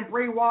Kane and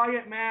Bray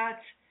Wyatt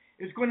match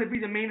is going to be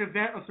the main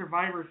event of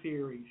Survivor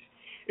Series.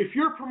 If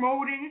you're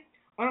promoting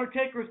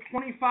Undertaker's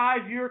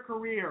 25-year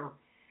career,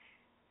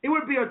 it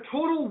would be a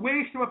total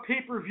waste of a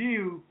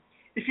pay-per-view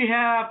if you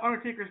have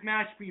Undertaker's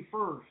match be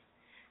first.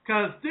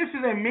 because this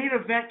is a main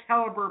event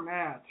caliber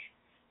match.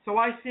 So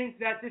I think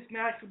that this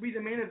match will be the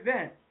main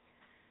event.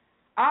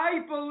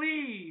 I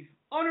believe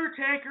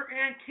Undertaker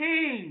and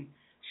Kane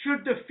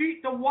should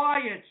defeat the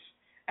Wyatts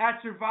at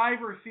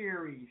Survivor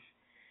Series.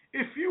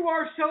 If you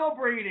are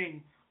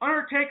celebrating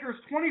Undertaker's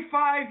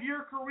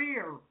 25-year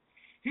career,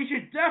 he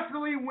should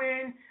definitely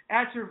win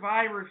at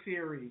Survivor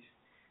Series,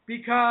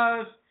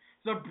 because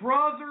the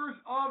Brothers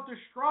of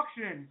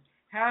Destruction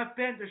have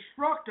been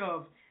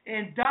destructive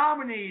and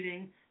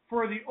dominating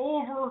for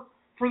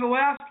the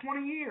last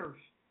 20 years,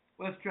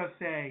 let's just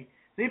say.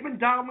 They've been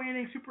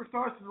dominating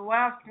superstars for the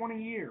last 20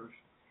 years.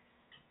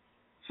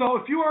 So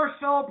if you are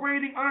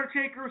celebrating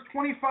Undertaker's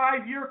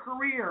 25-year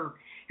career,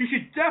 he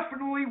should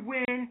definitely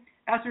win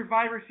at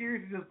Survivor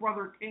Series with his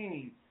brother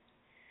Kane.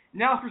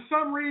 Now, for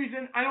some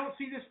reason, I don't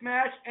see this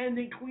match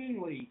ending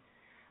cleanly.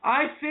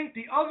 I think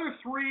the other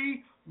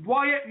three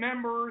Wyatt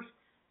members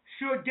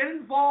should get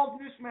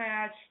involved in this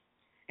match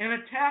and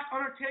attack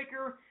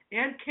Undertaker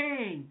and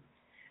Kane.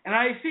 And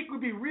I think it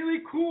would be really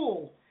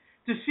cool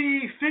to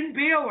see Finn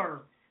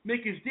Balor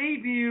make his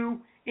debut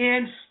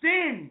and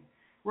Sting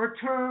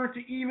return to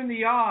even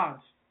the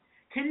odds.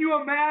 Can you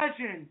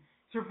imagine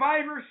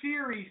Survivor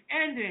Series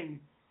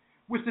ending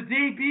with the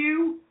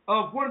debut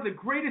of one of the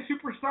greatest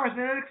superstars in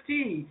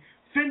NXT,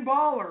 Finn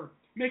Balor,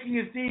 making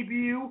his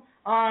debut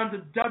on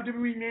the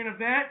WWE main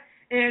event,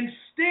 and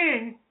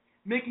Sting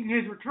making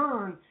his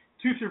return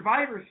to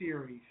Survivor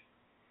Series?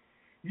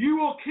 You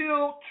will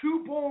kill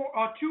two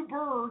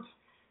birds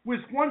with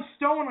one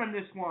stone on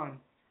this one.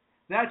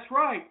 That's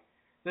right.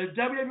 The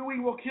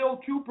WWE will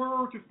kill two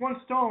birds with one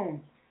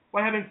stone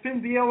by having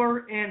Finn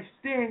Balor and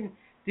Sting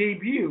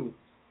debut.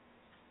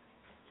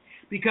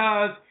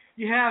 Because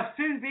you have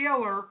Finn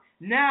Balor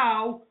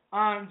now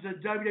on the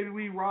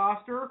WWE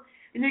roster,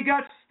 and you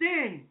got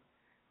Sting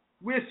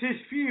with his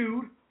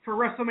feud for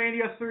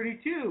WrestleMania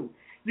 32.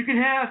 You can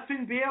have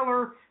Finn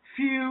Balor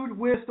feud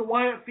with the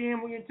Wyatt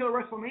family until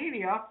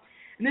WrestleMania,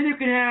 and then you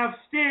can have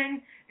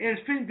Sting and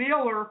Finn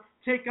Balor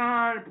take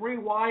on Bray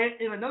Wyatt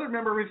and another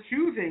member of his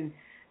choosing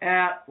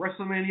at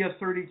WrestleMania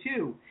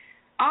 32.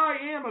 I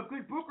am a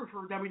good booker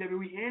for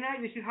WWE,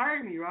 and they should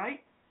hire me, right?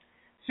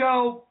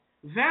 So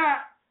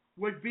that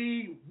would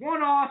be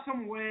one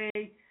awesome way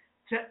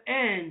to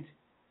end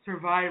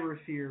Survivor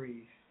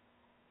Series.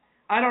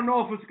 I don't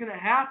know if it's going to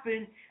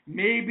happen.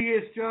 Maybe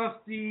it's just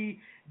the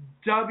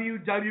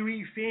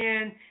WWE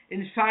fan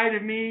inside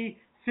of me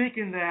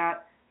thinking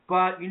that.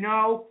 But, you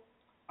know,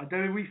 a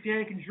WWE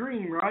fan can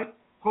dream, right?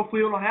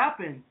 Hopefully it'll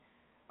happen.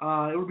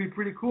 It would be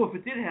pretty cool if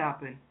it did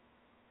happen.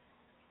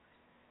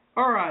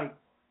 All right.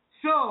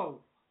 So,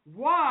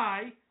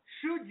 why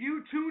should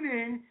you tune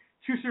in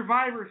to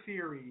Survivor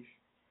Series?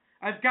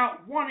 I've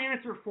got one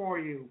answer for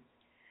you.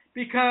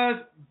 Because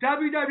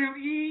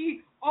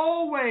WWE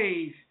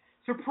always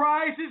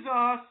surprises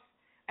us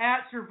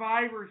at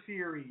Survivor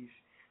Series.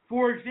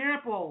 For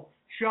example,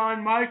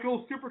 Shawn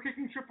Michaels super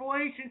kicking Triple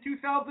H in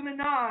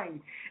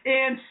 2009,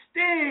 and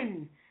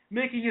Sting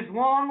making his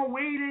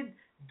long-awaited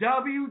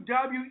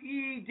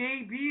WWE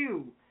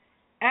debut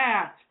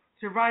at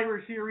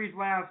Survivor Series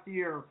last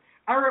year.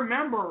 I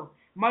remember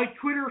my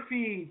Twitter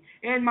feed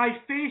and my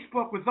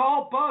Facebook was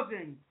all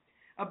buzzing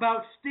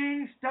about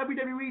Sting's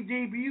WWE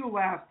debut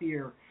last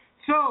year.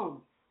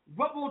 So,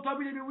 what will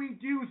WWE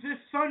do this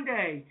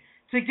Sunday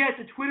to get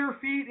the Twitter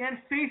feed and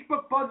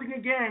Facebook buzzing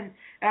again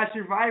at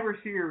Survivor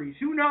Series?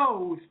 Who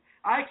knows?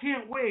 I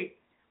can't wait.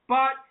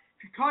 But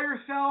if you call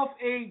yourself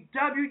a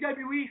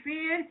WWE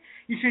fan,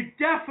 you should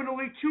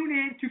definitely tune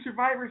in to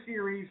Survivor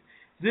Series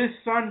this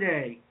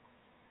Sunday.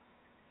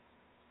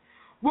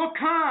 What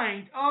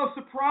kind of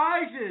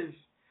surprises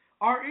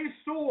are in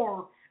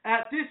store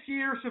at this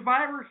year's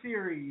Survivor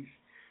Series?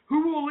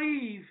 Who will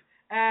leave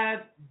as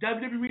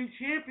WWE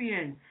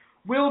Champion?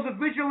 Will the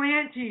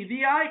Vigilante,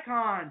 the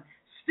Icon,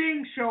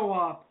 Sting show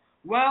up?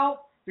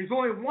 Well, there's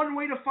only one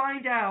way to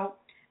find out,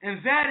 and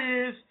that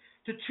is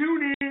to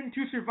tune in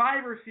to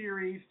Survivor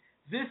Series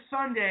this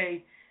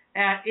Sunday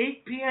at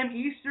 8 p.m.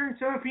 Eastern,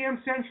 7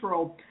 p.m.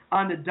 Central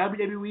on the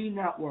WWE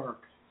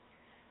Network.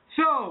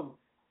 So,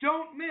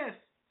 don't miss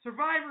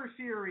Survivor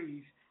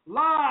Series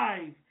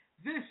live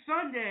this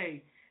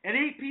Sunday at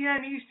 8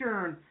 p.m.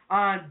 Eastern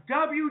on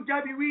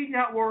WWE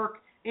Network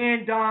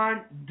and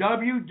on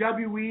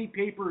WWE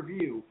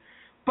Pay-Per-View.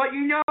 But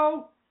you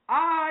know,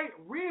 I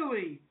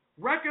really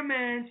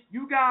recommend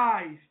you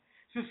guys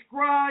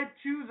subscribe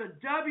to the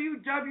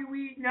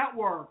WWE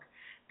Network,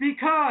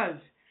 because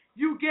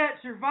you get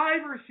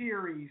Survivor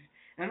Series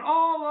and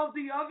all of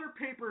the other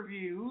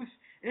pay-per-views,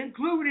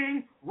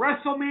 including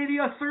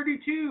WrestleMania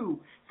 32,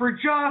 for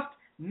just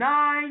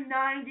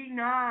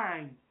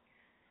 $9.99.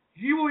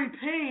 You will be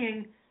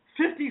paying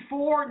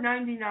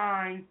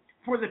 $54.99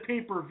 for the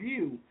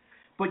pay-per-view,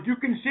 but you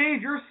can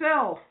save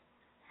yourself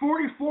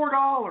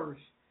 $44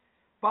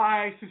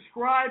 by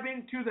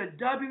subscribing to the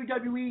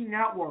WWE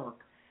Network.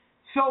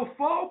 So,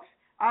 folks,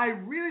 I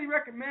really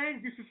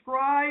recommend you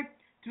subscribe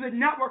to the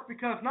network,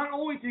 because not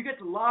only do you get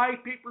the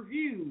live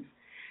pay-per-views,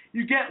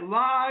 You get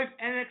live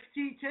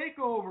NXT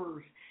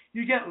takeovers.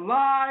 You get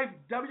live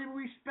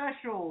WWE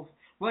specials,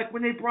 like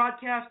when they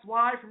broadcast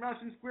live from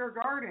Madison Square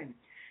Garden.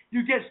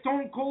 You get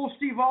Stone Cold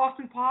Steve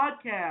Austin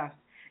podcast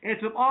and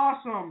some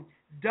awesome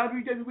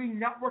WWE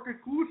Network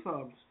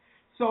exclusives.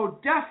 So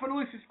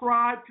definitely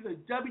subscribe to the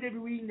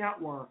WWE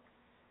Network.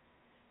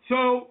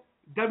 So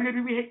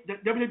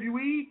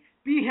WWE,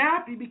 be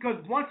happy because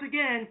once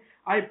again,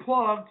 I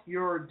plugged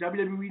your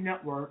WWE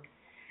Network.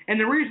 And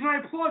the reason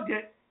I plugged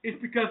it is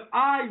because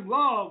I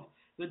love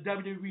the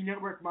WWE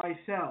Network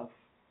myself.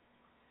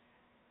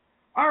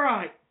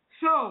 Alright,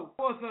 so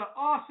it was an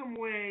awesome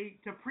way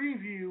to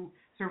preview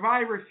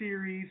Survivor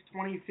Series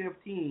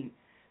 2015.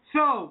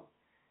 So,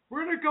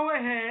 we're going to go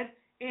ahead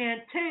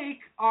and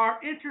take our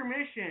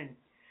intermission.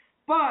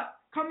 But,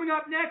 coming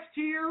up next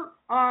here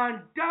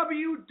on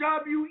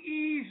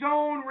WWE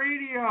Zone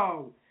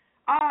Radio,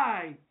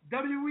 I,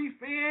 WWE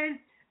fan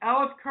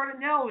Alex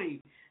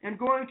Cardinelli, am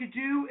going to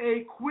do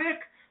a quick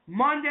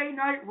Monday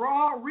Night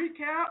Raw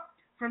recap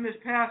from this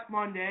past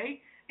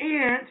Monday,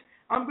 and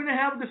I'm going to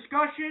have a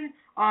discussion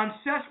on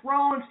Seth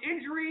Rollins'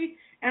 injury,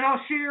 and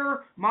I'll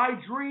share my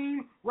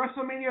dream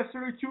WrestleMania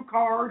 32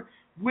 card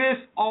with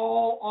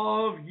all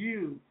of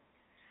you.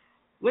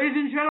 Ladies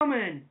and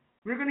gentlemen,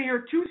 we're going to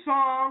hear two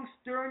songs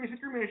during this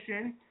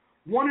intermission.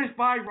 One is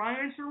by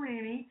Ryan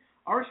Serini,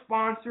 our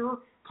sponsor,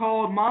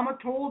 called Mama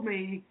Told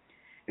Me,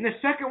 and the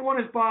second one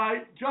is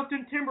by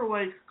Justin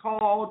Timberlake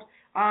called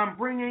I'm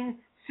Bringing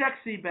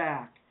Sexy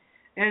Back.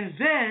 And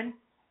then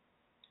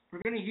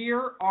we're going to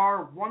hear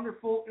our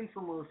wonderful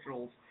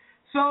infomercials.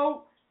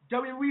 So,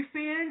 WWE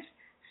fans,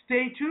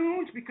 stay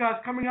tuned because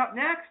coming up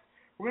next,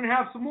 we're going to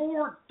have some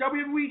more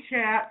WWE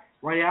chat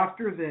right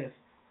after this.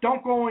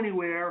 Don't go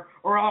anywhere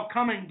or I'll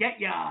come and get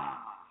ya.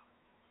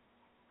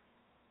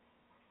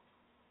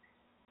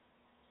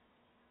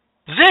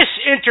 This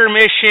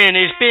intermission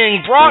is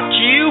being brought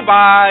to you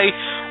by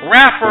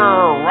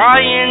rapper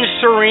Ryan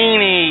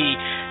Serini.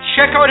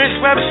 Check out his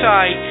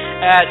website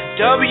at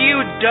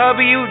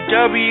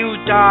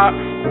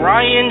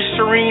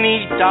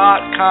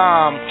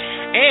www.ryanserini.com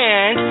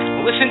and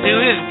listen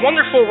to his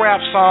wonderful rap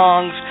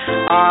songs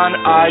on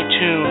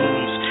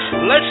iTunes.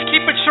 Let's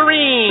keep it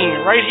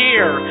serene right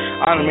here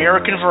on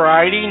American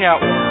Variety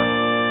Network.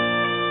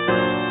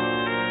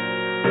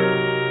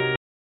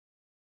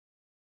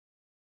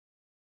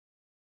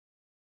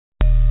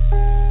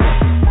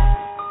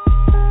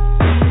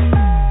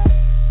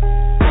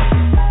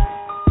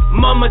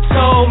 Mama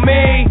told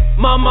me,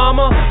 my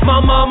mama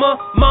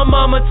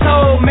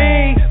told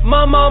me,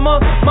 my mama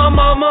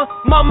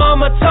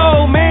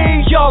told me.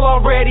 Y'all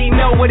already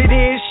know what it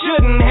is,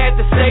 shouldn't have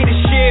to say the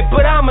shit,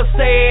 but I'ma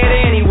say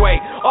it anyway.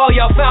 All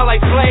y'all foul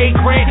like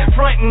flagrant,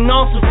 frontin'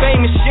 on some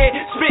famous shit,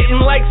 spittin'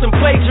 like some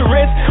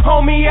plagiarists.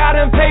 Homie, I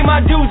done pay my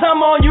dues,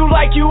 I'm on you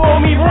like you owe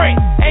me rent.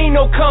 Ain't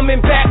no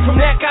coming back from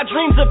that, got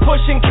dreams of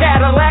pushing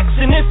Cadillacs,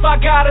 and if I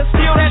gotta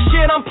steal that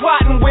shit, I'm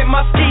plotting with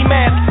my ski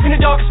mask. In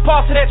the darkest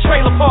parts of that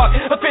trailer park,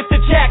 a fifth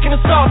of jack and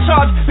assault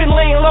charge. Been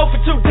laying low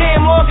for too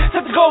damn long.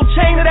 Set the gold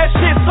chain of that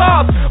shit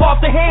off.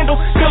 Off the handle,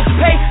 bills to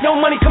pay. No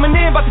money coming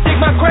in, about to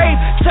dig my grave.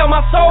 Tell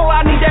my soul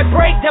I need that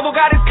break. Devil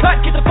got his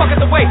cut, get the fuck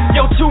out the way.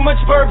 Yo, too much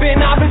bourbon,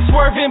 I've been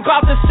swerving.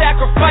 About to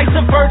sacrifice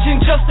a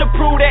virgin just to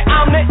prove that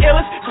I'm the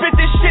illest. Spit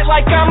this shit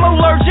like I'm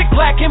allergic.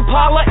 Black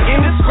Impala,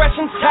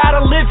 indiscretions. Tired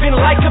of living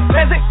like a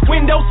peasant.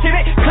 Windows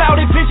tinted,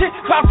 clouded vision.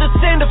 About to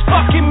send a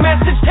fucking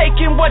message.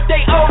 Taking what they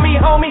owe me,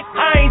 homie.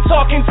 I ain't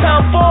talking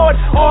Tom Ford.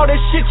 All the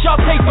shit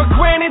y'all take for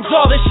granted,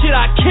 all the shit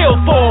I kill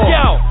for.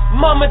 Yo,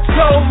 mama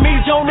told me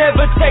don't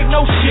ever take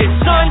no shit,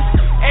 son.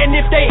 And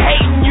if they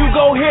hatin', you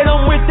go hit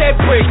them with that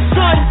brick,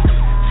 son.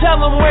 Tell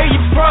them where you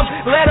from,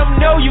 let them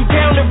know you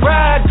down to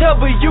ride.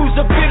 W's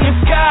up in the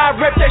sky,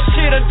 rep that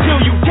shit until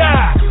you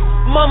die.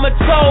 Mama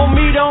told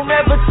me don't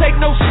ever take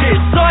no shit,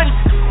 son.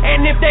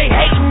 And if they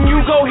hatin',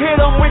 you go hit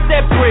them with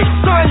that brick,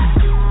 son.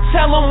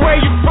 Tell them where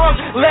you from,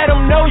 let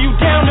them know you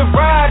down to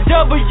ride.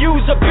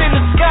 W's up in the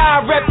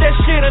sky, rep that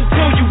shit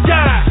until you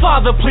die.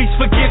 Father, please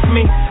forgive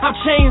me, I've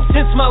changed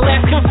since my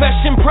last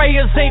confession.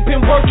 Prayers ain't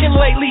been working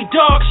lately,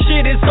 dog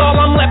shit is all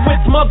I'm left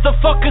with.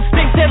 Motherfuckers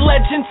think they're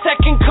legends,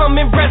 second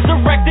coming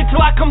resurrected.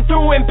 Till I come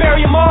through and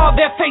bury them all.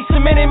 Their face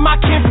cemented, my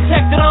kin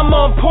protected, I'm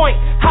on point.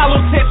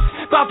 Hollow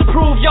tips, about to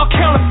prove y'all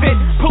counterfeit.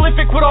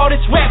 Prolific with all this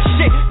rap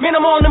shit, man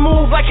I'm on the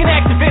move like an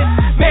activist.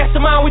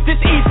 Mastermind with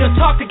this ether,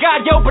 talk to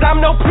God yo, but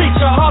I'm no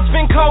preacher. Heart's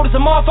been cold as a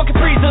motherfucking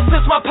freezer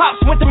since my pops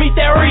went to meet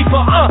that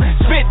reaper.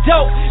 Spit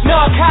dope,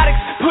 narcotics,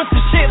 put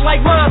the shit like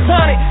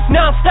Montonic.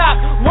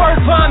 Non-stop, word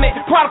vomit,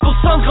 prodigal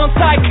sons gone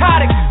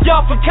psychotic.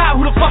 Y'all forgot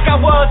who the fuck I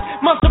was,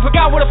 must have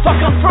forgot where the fuck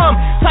I'm from.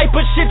 Type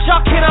of shit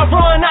y'all cannot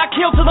run, I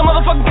kill till the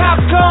motherfucking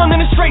cops come.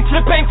 Then it's straight to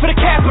the bank for the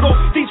capital.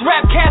 These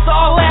rap cats are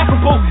all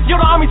laughable. Yo,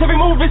 the army's every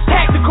move is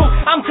tactical.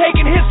 I'm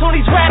taking hits on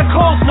these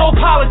radicals, no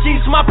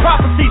apologies for my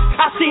prophecies.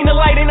 I seen the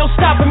light, ain't no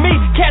stopping me.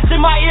 Cats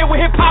in my ear with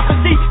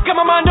hypocrisy, got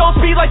my mind on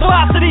speed like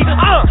velocity.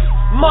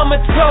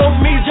 Mama told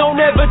me don't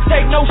ever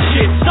take no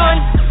shit, son.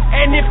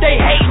 And if they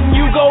hatin',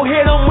 you go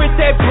hit them with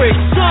that brick,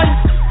 son.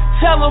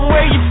 Tell them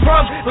where you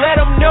from, let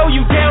them know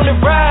you down to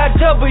ride.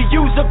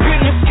 W's up in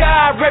the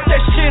sky, rep that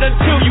shit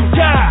until you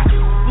die.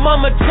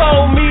 Mama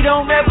told me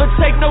don't ever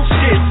take no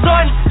shit,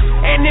 son.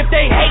 And if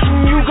they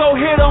hatin', you go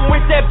hit them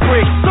with that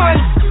brick, son.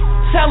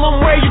 Tell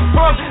them where you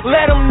from,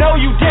 let them know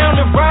you down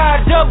to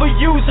ride.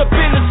 W's up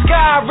in the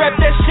sky, rep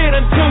that shit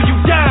until you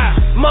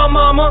die. My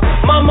mama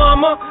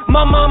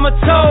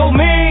told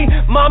me.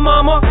 My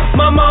mama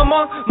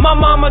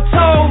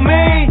told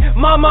me.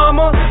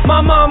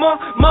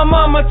 My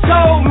mama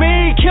told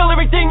me. Kill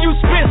everything you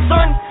spit,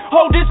 son.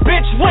 Hold this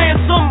bitch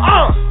ransom,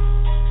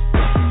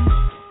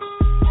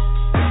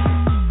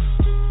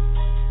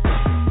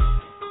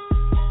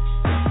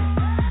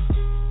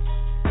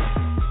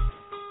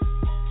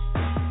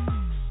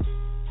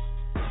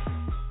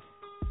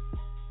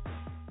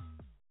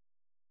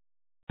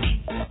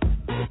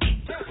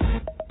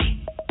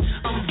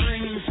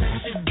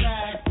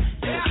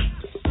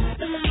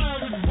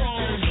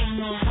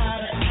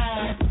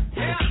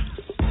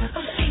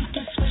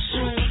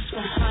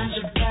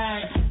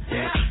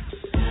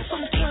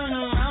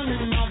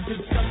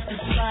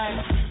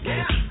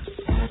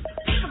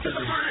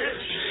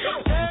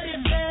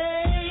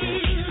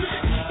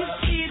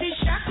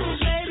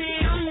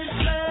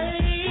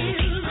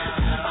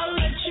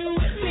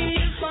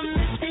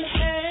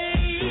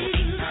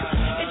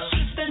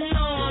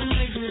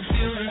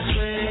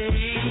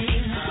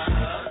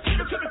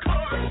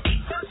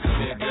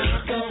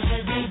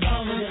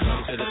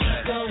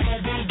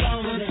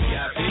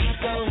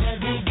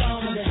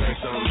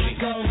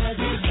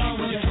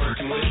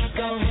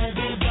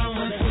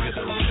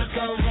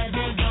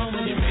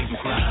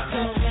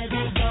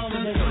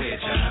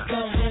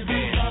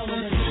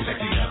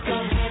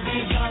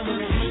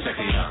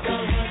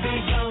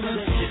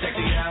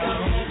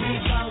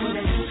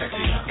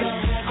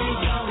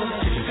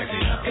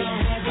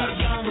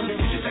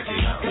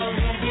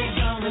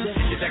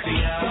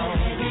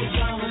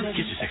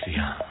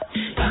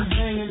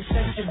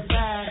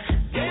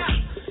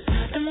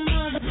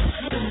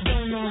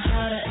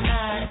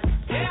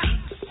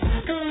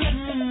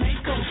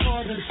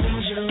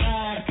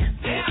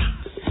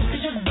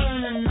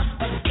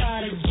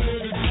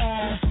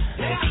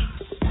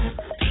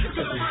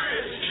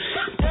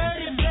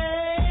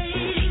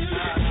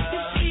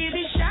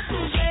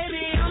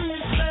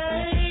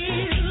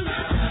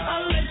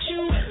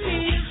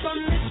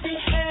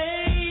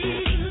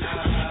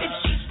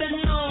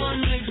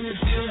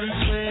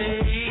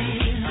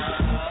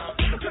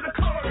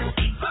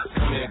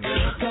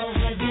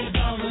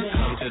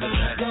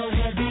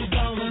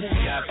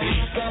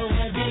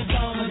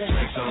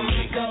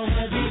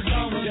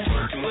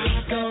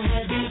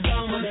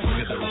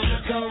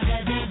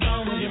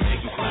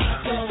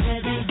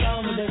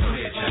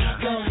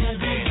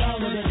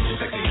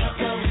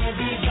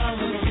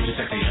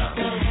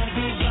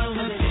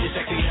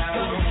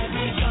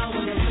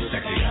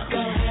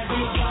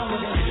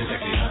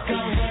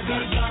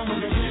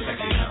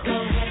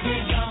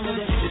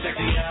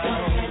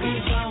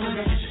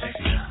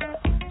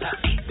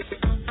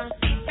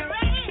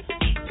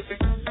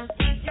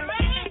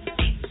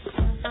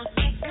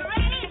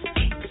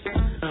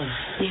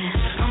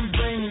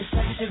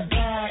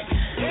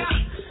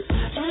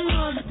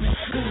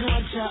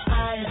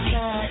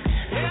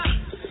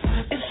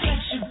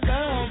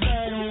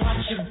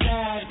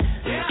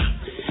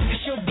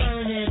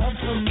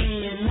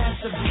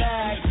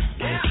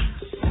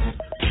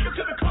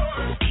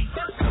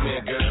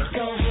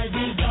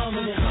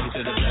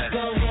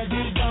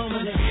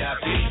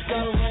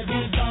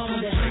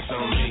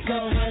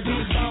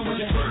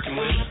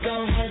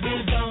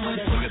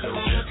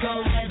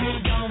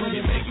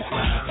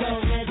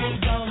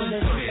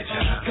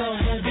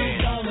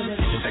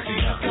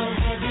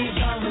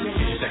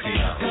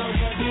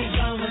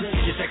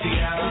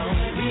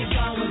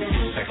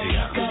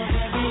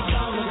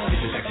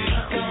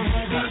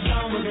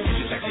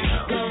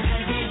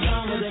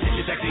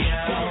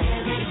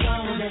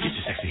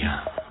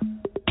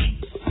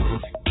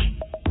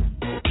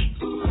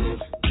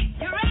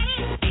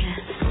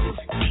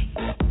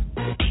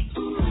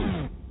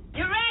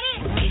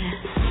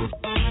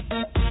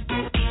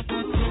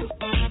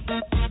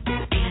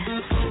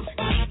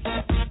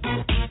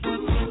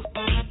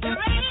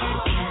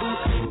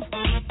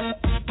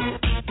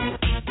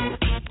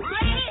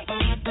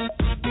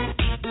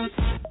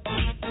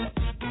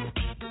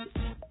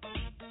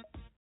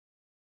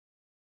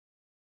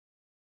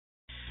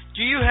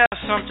 Do you have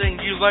something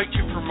you'd like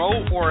to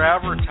promote or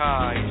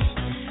advertise?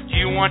 Do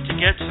you want to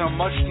get some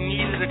much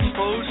needed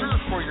exposure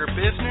for your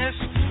business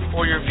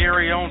or your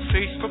very own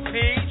Facebook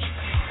page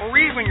or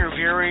even your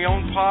very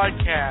own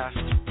podcast?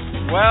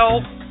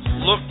 Well,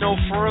 look no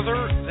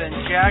further than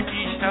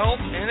Jackie's help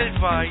and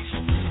advice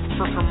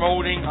for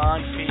promoting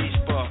on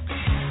Facebook.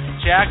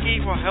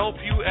 Jackie will help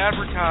you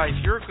advertise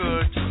your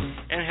goods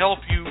and help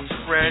you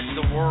spread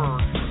the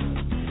word.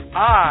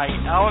 I,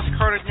 Alice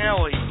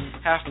Cardinelli,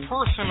 have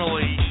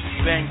personally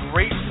been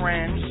great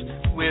friends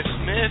with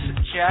Miss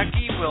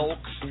Jackie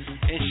Wilkes,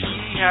 and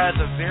she has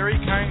a very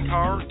kind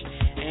heart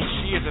and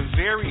she is a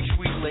very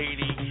sweet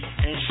lady,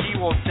 and she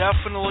will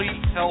definitely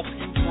help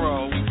you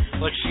grow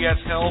like she has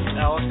helped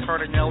Alex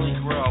Cardinelli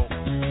grow.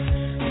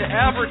 To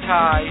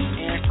advertise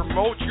and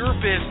promote your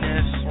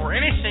business or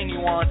anything you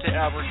want to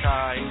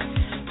advertise,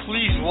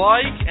 please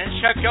like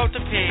and check out the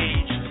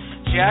page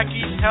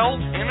Jackie's Help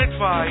and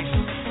Advice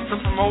for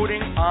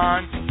Promoting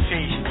on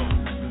Facebook.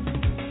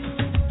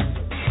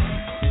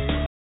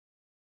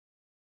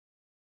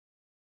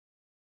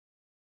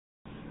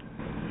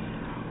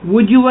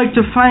 Would you like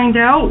to find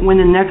out when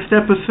the next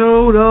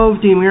episode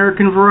of the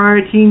American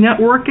Variety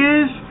Network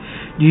is?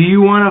 Do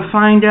you want to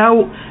find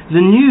out the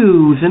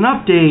news and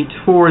updates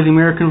for the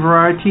American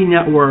Variety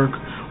Network?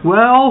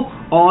 Well,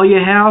 all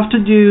you have to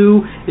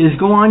do is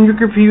go on your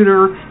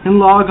computer and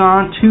log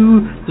on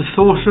to the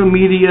social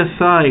media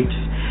sites.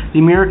 The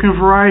American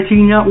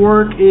Variety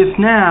Network is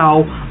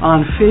now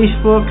on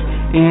Facebook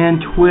and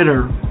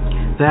Twitter.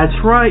 That's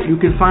right, you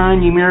can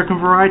find the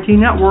American Variety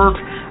Network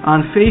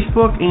on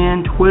Facebook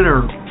and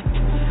Twitter.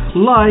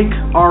 Like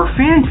our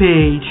fan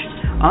page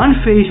on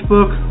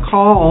Facebook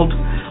called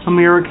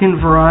American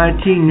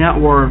Variety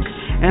Network,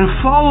 and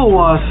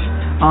follow us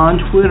on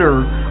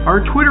Twitter.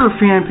 Our Twitter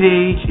fan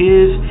page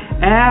is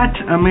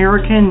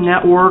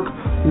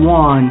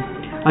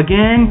 @AmericanNetwork1.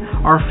 Again,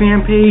 our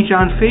fan page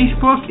on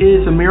Facebook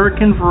is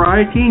American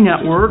Variety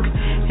Network.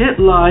 Hit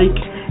like,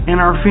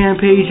 and our fan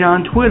page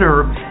on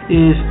Twitter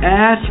is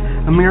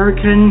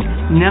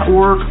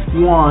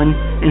 @AmericanNetwork1,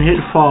 and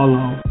hit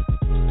follow.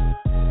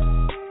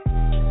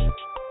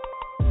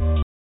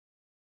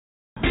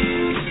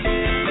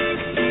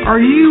 Are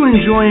you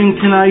enjoying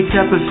tonight's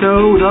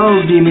episode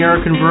of the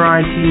American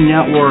Variety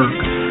Network?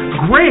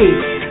 Great!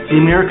 The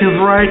American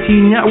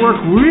Variety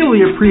Network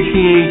really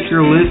appreciates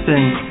your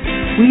listening.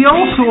 We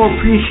also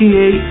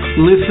appreciate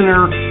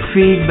listener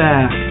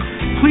feedback.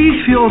 Please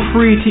feel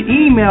free to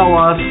email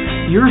us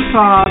your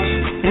thoughts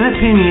and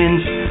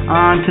opinions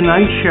on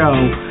tonight's show.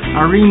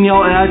 Our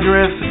email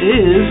address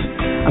is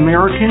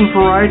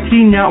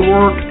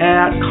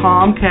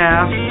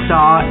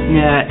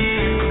AmericanVarietyNetwork@Comcast.net.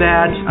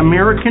 That's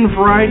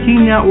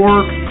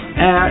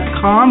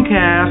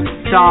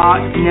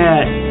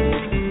AmericanVariety.Network@Comcast.net.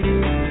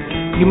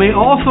 You may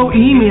also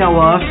email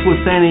us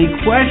with any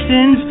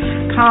questions,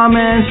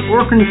 comments,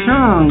 or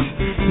concerns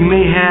you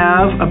may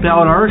have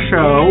about our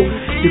show.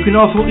 You can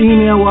also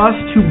email us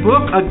to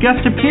book a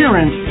guest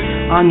appearance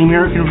on the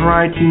American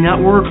Variety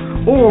Network,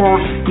 or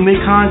you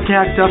may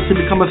contact us to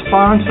become a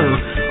sponsor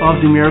of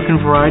the American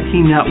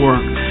Variety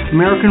Network.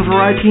 American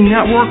Variety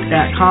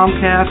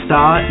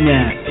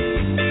Network@Comcast.net.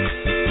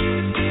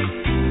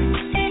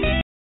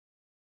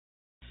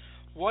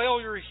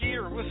 While you're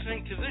here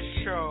listening to this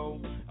show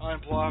on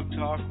Blog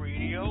Talk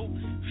Radio,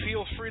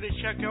 feel free to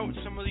check out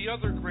some of the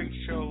other great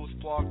shows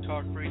Blog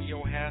Talk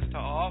Radio has to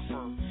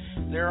offer.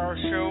 There are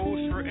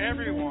shows for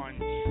everyone,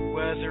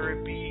 whether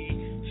it be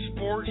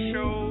sports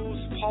shows,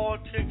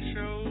 politics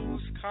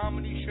shows,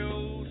 comedy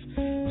shows,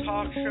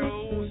 talk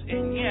shows,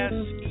 and yes,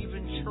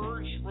 even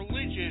church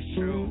religious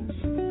shows.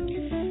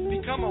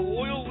 Become a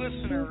loyal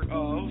listener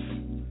of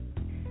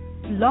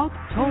Blog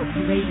Talk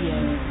Radio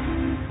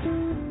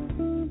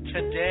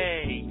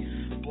today.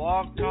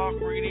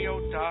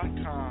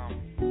 blogtalkradio.com.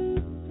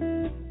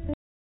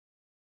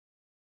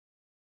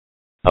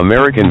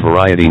 American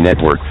Variety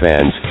Network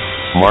fans,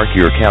 mark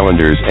your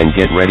calendars and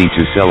get ready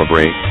to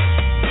celebrate.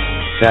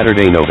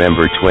 Saturday,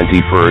 November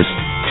 21st,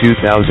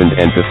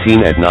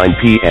 2015 at 9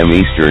 p.m.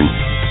 Eastern,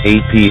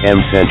 8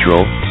 p.m.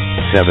 Central,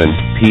 7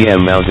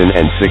 p.m. Mountain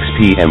and 6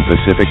 p.m.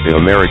 Pacific. The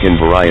American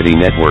Variety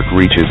Network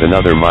reaches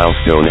another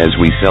milestone as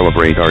we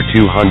celebrate our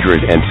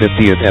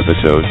 250th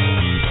episode.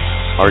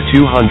 Our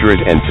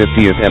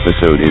 250th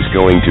episode is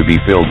going to be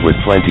filled with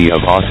plenty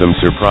of awesome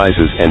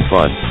surprises and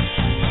fun.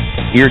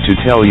 Here to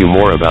tell you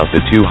more about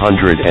the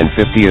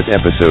 250th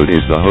episode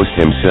is the host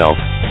himself,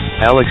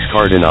 Alex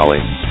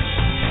Cardinelli.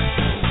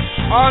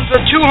 On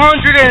the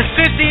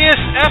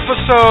 250th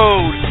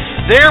episode,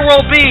 there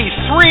will be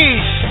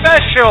 3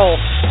 special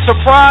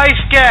surprise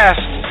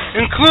guests,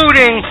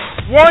 including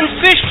one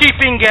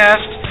fish-keeping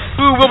guest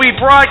who will be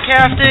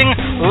broadcasting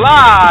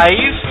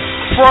live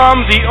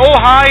from the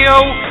Ohio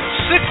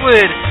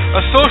Cichlid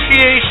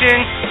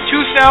Association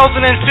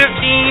 2015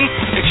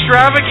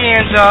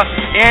 extravaganza,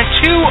 and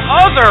 2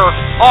 other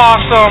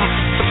awesome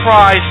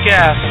surprise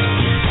guests.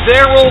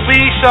 There will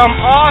be some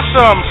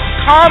awesome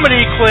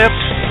comedy clips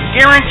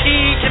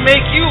guaranteed to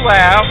make you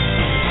laugh,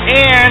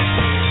 and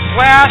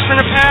blast from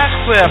the past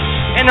clips,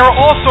 and there will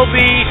also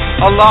be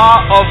a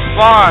lot of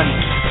fun.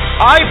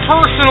 I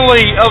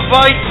personally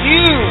invite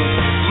you,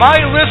 my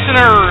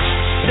listeners,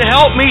 to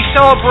help me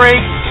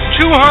celebrate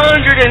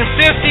 250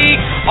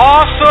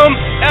 awesome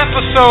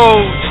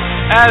episodes,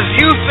 as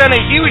you've been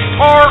a huge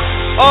part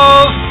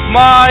of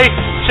my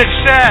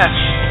success.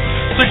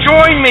 So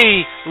join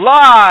me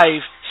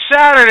live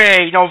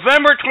Saturday,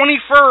 November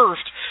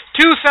 21st,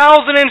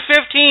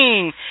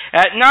 2015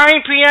 at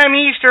 9 p.m.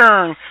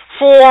 Eastern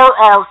for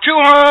our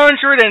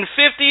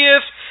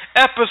 250th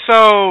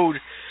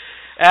episode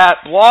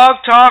at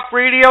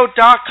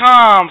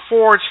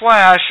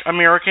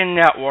blogtalkradio.com/American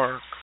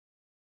Network.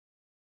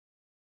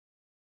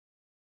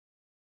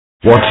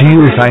 What are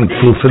you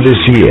thankful for this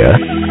year?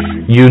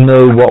 You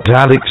know what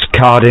Alex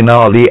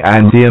Cardinale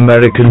and the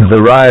American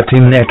Variety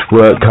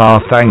Network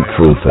are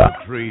thankful for.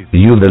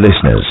 You the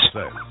listeners.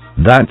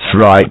 That's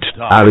right,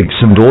 Alex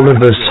and all of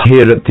us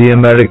here at the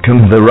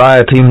American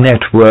Variety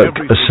Network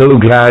are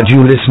so glad you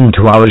listen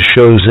to our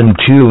shows and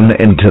tune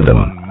into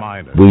them.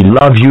 We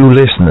love you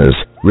listeners,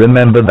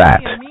 remember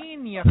that.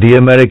 The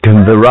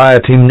American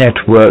Variety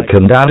Network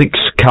and Alex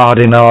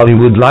Cardinale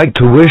would like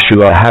to wish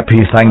you a happy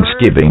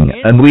Thanksgiving,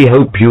 and we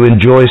hope you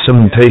enjoy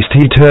some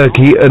tasty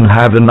turkey and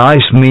have a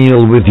nice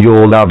meal with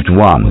your loved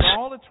ones.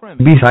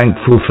 Be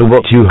thankful for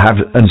what you have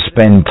and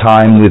spend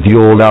time with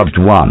your loved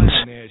ones.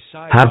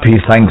 Happy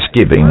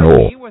Thanksgiving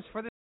all.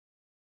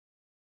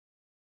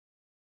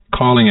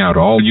 Calling out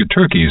all you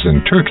turkeys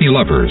and turkey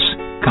lovers.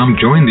 Come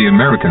join the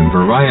American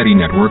Variety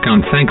Network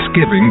on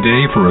Thanksgiving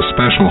Day for a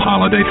special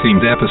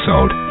holiday-themed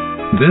episode.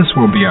 This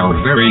will be our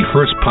very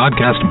first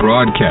podcast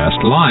broadcast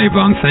live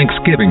on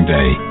Thanksgiving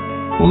Day.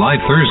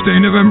 Live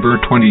Thursday,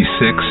 November 26,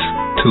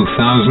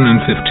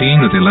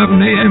 2015 at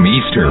 11 a.m.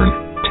 Eastern,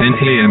 10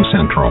 a.m.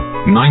 Central,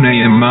 9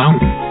 a.m.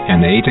 Mountain,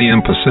 and 8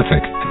 a.m.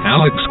 Pacific.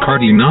 Alex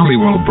Cardinale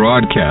will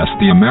broadcast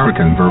the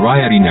American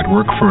Variety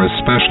Network for a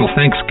special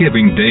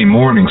Thanksgiving Day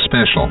morning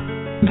special.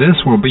 This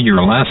will be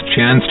your last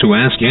chance to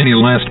ask any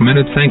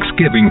last-minute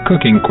Thanksgiving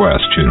cooking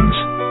questions.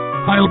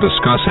 I'll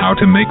discuss how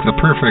to make the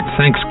perfect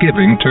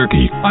Thanksgiving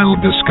turkey. I'll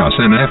discuss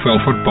NFL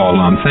football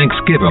on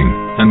Thanksgiving,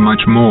 and much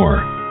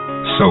more.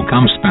 So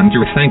come spend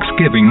your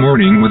Thanksgiving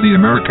morning with the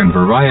American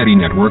Variety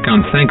Network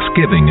on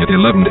Thanksgiving at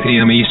 11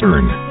 a.m.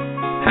 Eastern.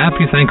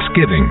 Happy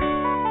Thanksgiving.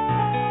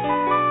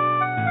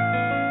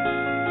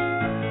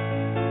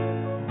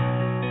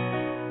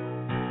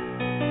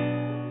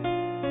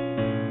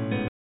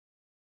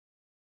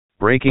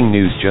 Breaking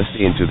news just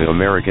into the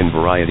American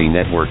Variety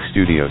Network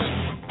studios.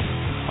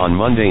 On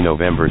Monday,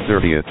 November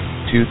 30th,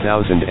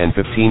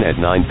 2015 at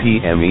 9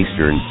 p.m.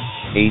 Eastern,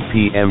 8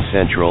 p.m.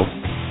 Central,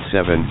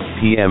 7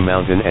 p.m.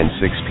 Mountain and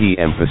 6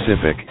 p.m.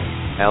 Pacific,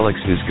 Alex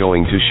is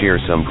going to share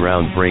some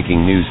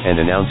groundbreaking news and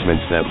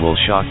announcements that will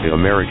shock the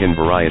American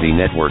Variety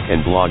Network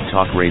and Blog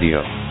Talk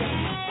Radio.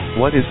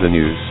 What is the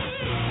news?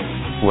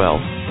 Well,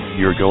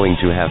 you're going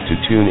to have to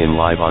tune in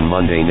live on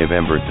Monday,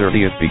 November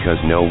 30th because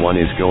no one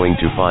is going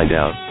to find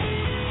out.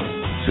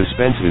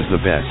 Suspense is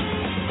the best.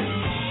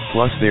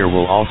 Plus there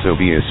will also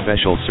be a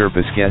special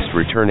surprise guest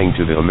returning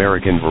to the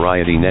American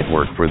Variety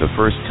Network for the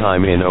first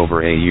time in over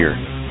a year.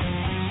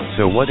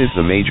 So what is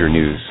the major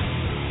news?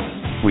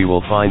 We will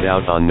find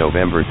out on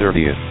November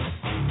 30th.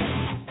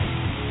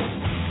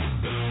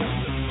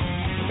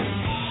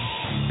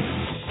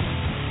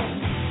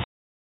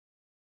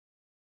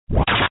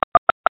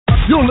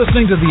 You're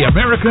listening to the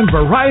American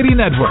Variety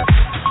Network.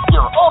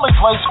 Your only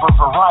place for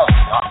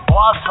variety on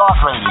Blog Talk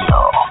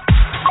Radio.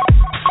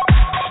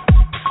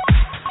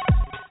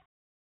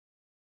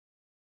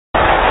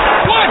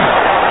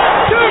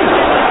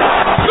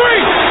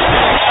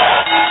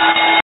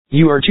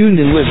 You are tuned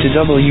in live to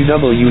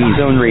WWE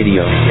Zone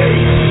Radio.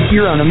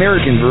 Here on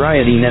American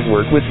Variety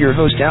Network with your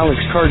host Alex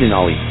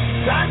Cardinale,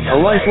 a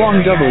lifelong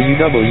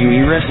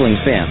WWE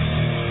wrestling fan.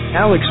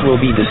 Alex will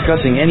be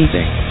discussing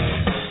anything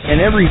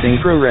and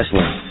everything pro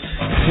wrestling.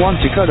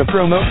 Want to cut a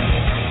promo?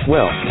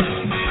 Well,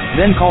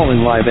 then call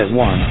in live at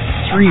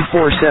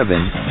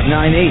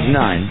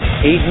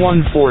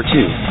 1-347-989-8142.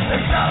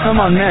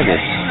 Come on,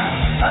 maggots.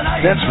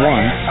 That's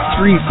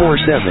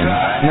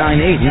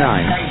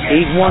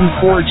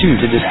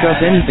 1-347-989-8142 to discuss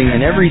anything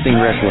and everything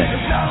wrestling.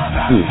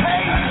 Who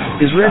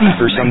is ready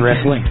for some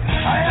wrestling?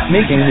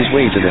 Making his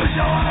way to the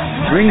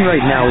ring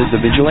right now is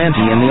the Vigilante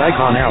and the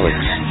Icon Alex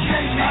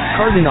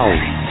Cardinale.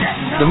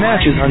 The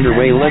match is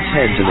underway, let's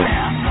head to the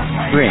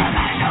ring.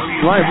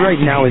 Live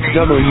right now it's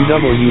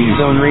WWE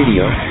Zone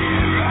Radio.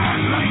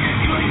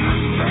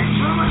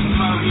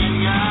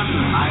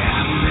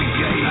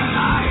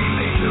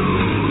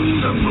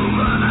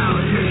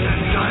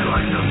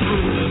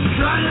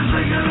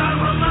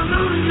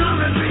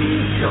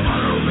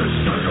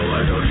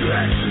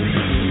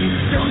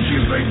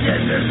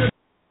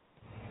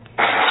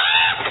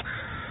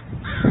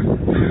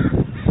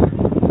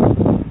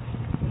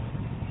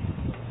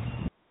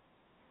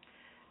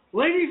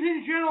 Ladies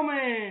and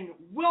gentlemen,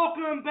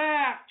 welcome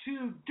back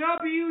to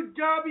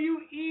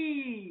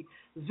WWE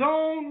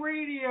Zone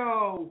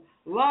Radio,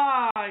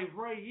 live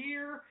right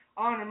here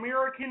on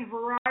American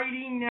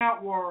Variety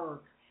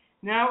Network.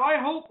 Now, I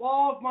hope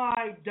all of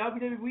my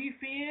WWE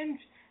fans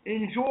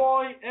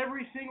enjoy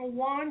every single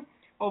one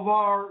of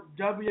our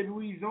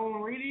WWE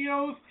Zone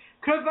Radios,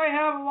 because I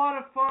have a lot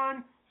of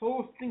fun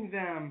hosting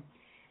them.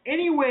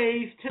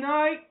 Anyways,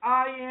 tonight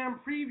I am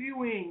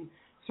previewing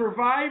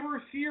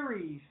Survivor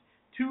Series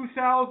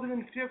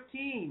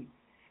 2015.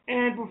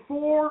 And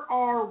before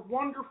our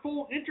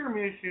wonderful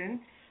intermission,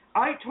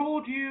 I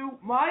told you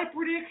my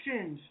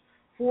predictions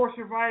for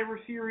Survivor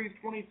Series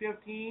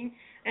 2015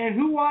 and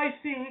who I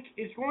think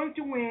is going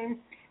to win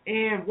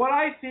and what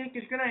I think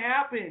is going to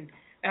happen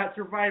at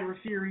Survivor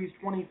Series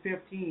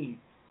 2015.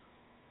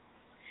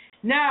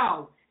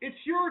 Now, it's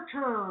your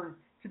turn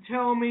to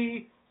tell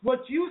me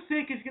what you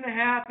think is going to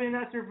happen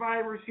at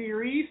Survivor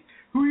Series,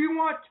 who you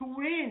want to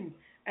win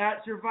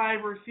at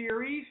Survivor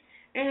Series,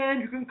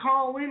 and you can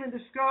call in and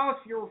discuss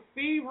your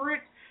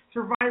favorite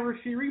Survivor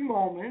Series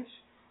moments,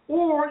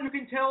 or you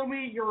can tell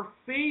me your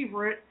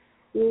favorite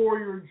or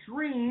your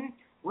dream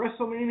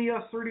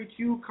WrestleMania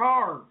 32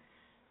 card.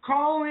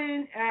 Call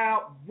in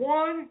at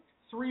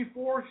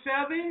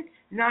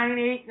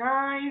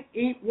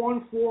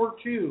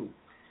 1-347-989-8142.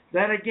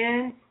 That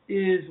again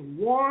is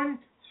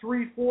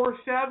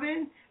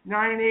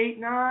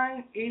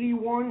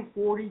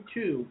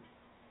 1-347-989-8142.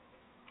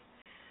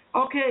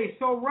 Okay,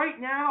 so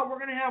right now we're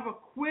going to have a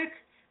quick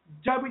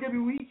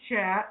WWE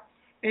chat,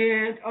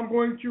 and I'm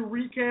going to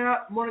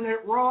recap Monday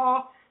Night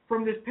Raw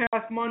from this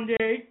past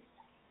Monday.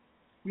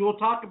 We will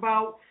talk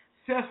about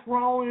Seth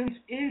Rollins'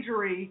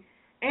 injury,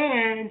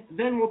 and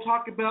then we'll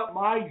talk about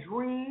my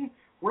dream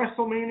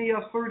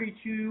WrestleMania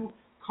 32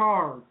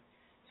 card.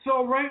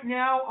 So right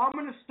now, I'm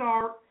going to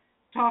start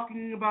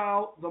talking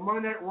about the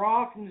Monday Night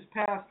Raw from this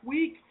past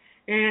week,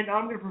 and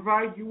I'm going to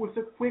provide you with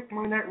a quick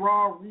Monday Night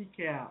Raw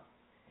recap.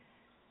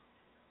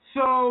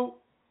 So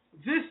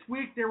this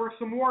week there were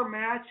some more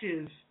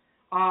matches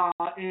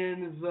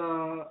in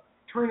the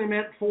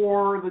tournament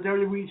for the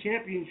WWE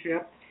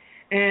Championship,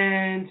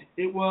 and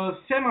it was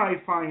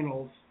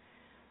semifinals,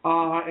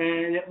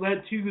 and it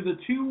led to the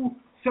two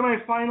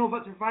semifinals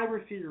at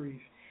Survivor Series,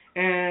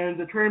 and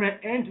the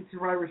tournament ended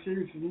Survivor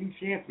Series with a new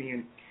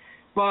champion.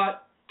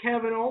 But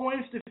Kevin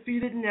Owens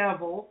defeated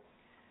Neville,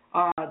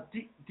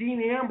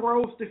 Dean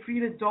Ambrose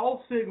defeated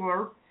Dolph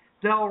Ziggler,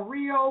 Del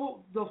Rio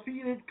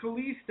defeated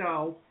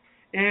Kalisto,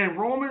 and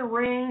Roman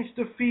Reigns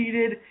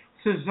defeated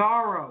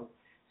Cesaro.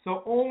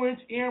 So Owens,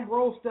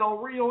 Ambrose, Del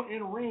Rio,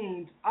 and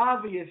Reigns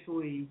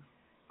obviously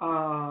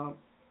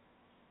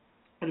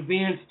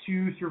advanced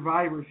to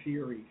Survivor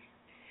Series.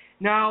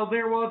 Now,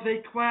 there was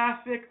a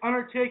classic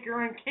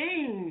Undertaker and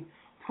Kane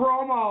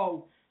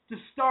promo to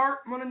start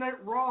Monday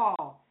Night Raw,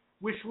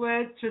 which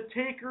led to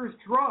Taker's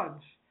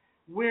drugs,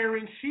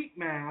 wearing sheet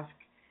mask,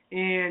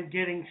 and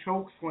getting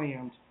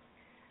chokeslammed.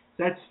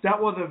 That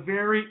was a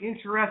very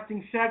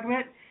interesting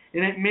segment,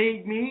 and it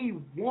made me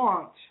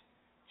want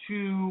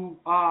to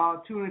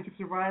tune into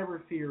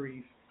Survivor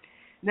Series.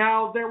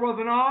 Now, there was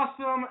an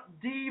awesome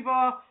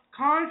Diva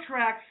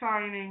contract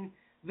signing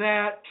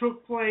that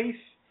took place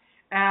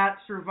at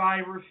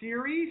Survivor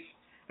Series.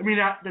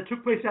 That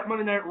took place at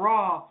Monday Night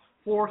Raw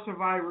for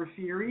Survivor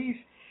Series.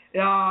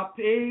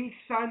 Paige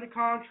signed the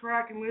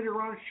contract, and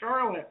later on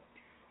Charlotte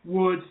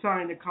would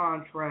sign the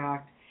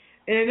contract.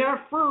 And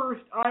at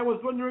first, I was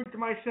wondering to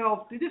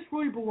myself, did this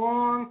really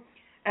belong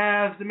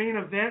as the main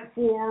event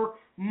for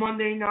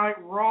Monday Night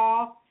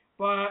Raw?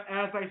 But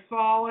as I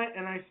saw it,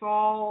 and I saw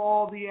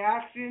all the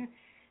action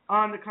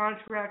on the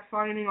contract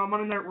signing on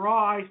Monday Night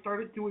Raw, I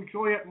started to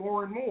enjoy it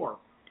more and more.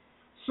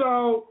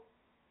 So,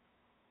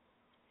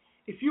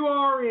 if you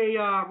are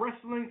a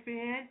wrestling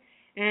fan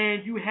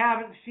and you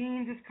haven't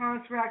seen this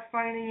contract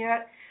signing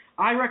yet,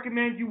 I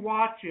recommend you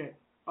watch it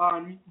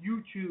on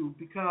YouTube,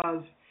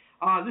 because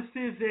this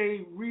is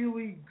a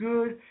really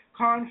good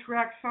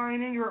contract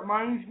signing. It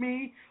reminds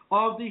me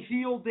of the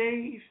heel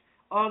days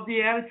of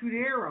the Attitude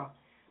Era,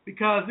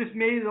 because this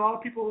made a lot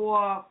of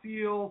people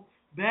feel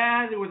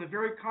bad. It was a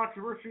very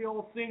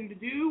controversial thing to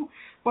do.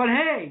 But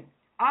hey,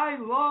 I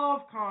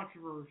love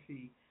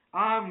controversy.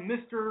 I'm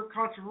Mr.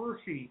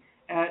 Controversy,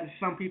 as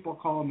some people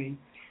call me.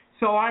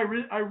 So I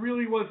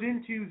really was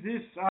into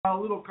this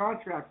little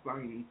contract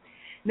signing.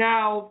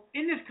 Now,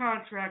 in this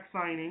contract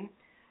signing,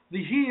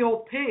 the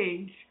heel,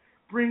 Paige,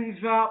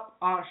 brings up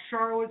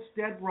Charlotte's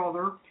dead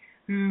brother,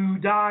 who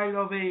died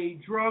of a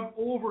drug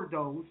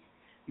overdose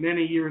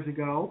many years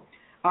ago.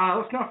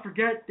 Let's not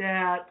forget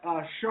that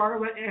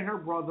Charlotte and her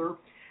brother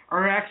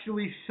are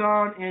actually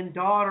son and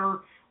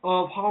daughter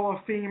of Hall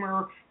of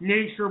Famer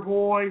Nature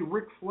Boy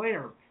Ric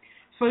Flair.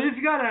 So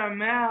you've got to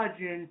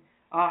imagine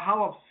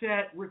how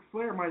upset Ric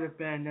Flair might have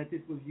been that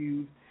this was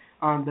used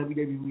on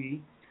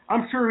WWE.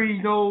 I'm sure he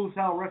knows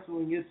how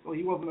wrestling is, so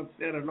he wasn't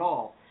upset at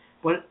all.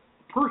 But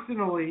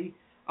personally,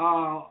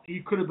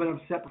 he could have been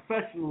upset.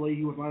 Professionally,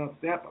 he was not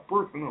upset, but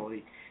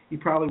personally, he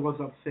probably was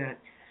upset.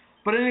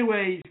 But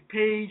anyways,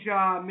 Paige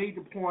made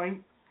the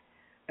point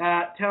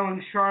at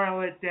telling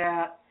Charlotte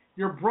that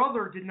your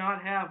brother did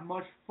not have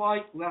much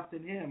fight left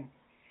in him,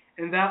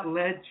 and that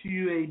led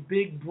to a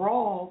big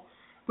brawl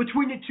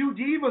between the two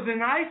divas.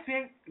 And I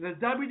think the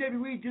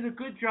WWE did a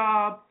good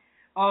job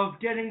of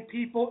getting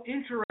people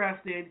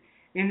interested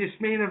in this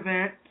main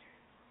event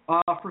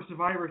for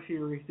Survivor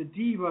Series, the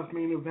Divas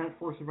main event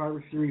for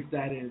Survivor Series,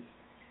 that is.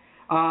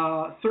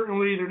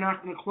 Certainly, they're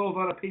not going to close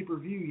out a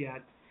pay-per-view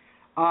yet.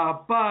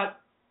 But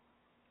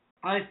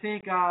I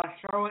think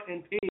Charlotte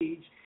and Paige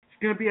is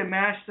going to be a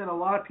match that a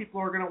lot of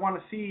people are going to want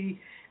to see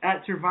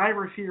at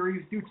Survivor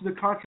Series due to the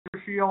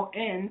controversial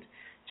end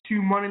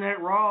to Monday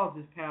Night Raw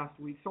this past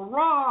week. So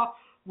Raw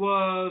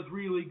was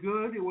really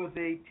good. It was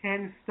a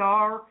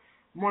 10-star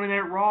Monday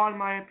Night Raw, in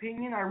my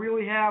opinion. I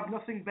really have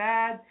nothing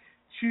bad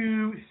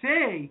to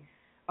say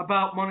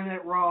about Monday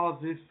Night Raw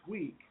this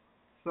week.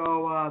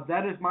 So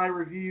that is my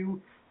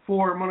review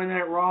for Monday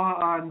Night Raw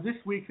on this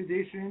week's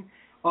edition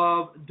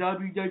of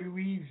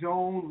WWE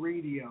Zone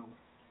Radio.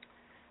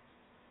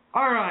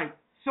 Alright,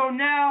 so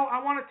now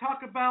I want to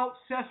talk about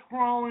Seth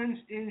Rollins'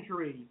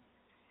 injury.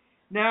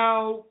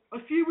 Now, a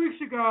few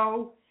weeks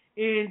ago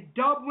in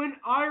Dublin,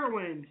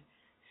 Ireland,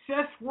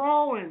 Seth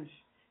Rollins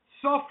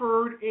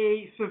suffered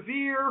a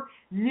severe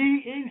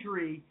knee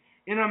injury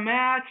in a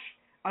match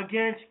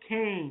against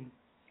Kane.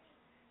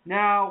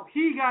 Now,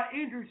 he got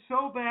injured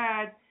so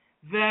bad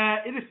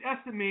that it is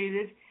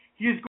estimated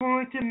he is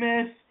going to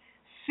miss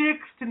 6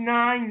 to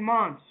 9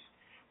 months,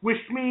 which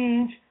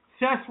means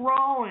Seth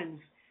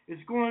Rollins is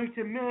going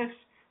to miss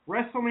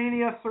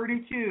WrestleMania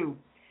 32,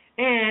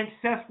 and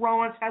Seth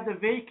Rollins had to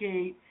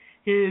vacate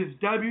his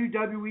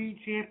WWE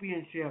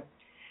Championship.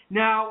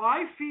 Now,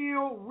 I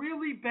feel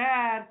really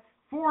bad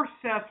for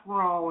Seth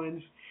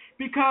Rollins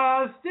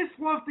because this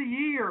was the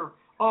year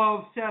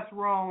of Seth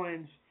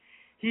Rollins.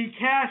 He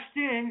cashed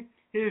in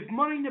his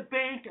Money in the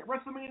Bank at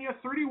WrestleMania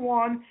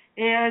 31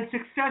 and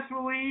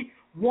successfully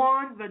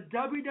won the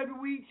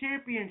WWE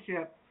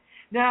Championship.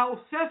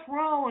 Now, Seth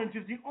Rollins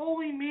is the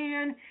only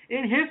man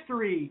in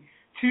history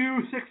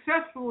to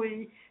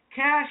successfully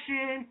cash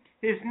in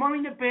his Money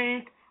in the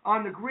Bank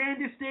on the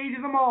grandest stage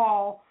of them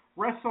all,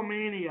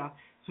 WrestleMania.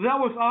 So that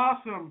was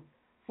awesome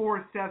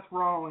for Seth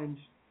Rollins.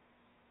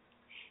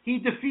 He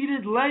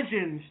defeated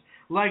legends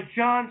like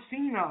John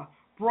Cena,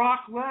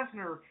 Brock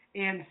Lesnar,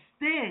 and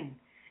Sting,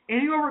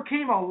 and he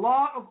overcame a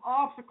lot of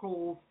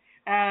obstacles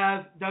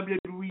as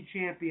WWE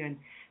Champion.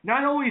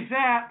 Not only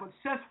that, but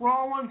Seth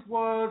Rollins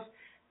was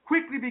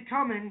quickly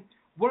becoming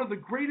one of the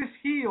greatest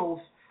heels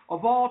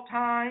of all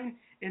time,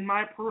 in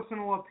my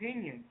personal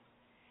opinion.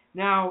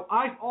 Now,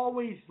 I've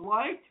always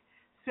liked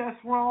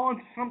Seth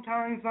Rollins.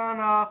 Sometimes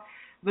on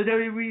the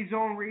WWE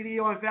Zone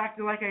Radio, I've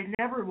acted like I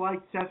never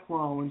liked Seth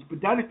Rollins,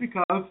 but that is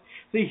because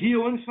the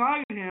heel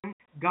inside him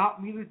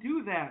got me to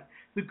do that.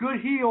 The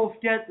good heels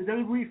get the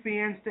WWE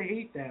fans to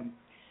hate them.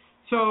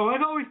 So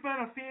I've always been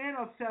a fan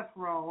of Seth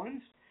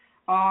Rollins.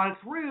 It's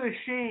really a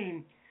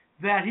shame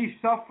that he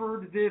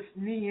suffered this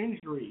knee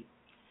injury.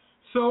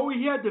 So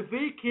he had to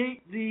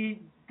vacate the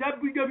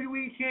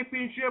WWE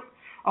Championship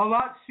a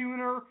lot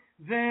sooner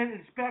than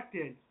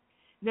expected.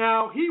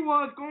 Now, he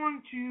was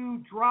going to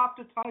drop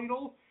the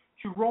title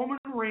to Roman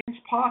Reigns,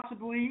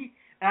 possibly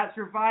at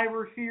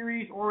Survivor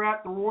Series or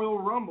at the Royal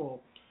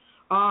Rumble.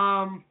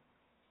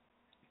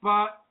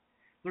 But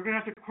they're going to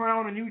have to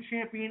crown a new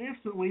champion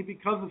instantly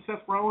because of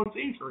Seth Rollins'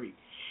 injury.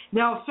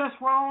 Now,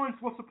 Seth Rollins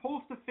was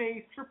supposed to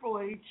face Triple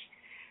H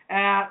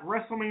at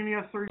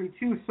WrestleMania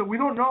 32, so we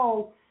don't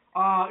know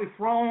if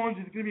Rollins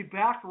is going to be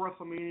back for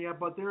WrestleMania,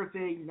 but there's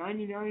a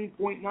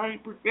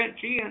 99.9%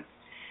 chance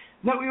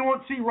that we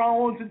won't see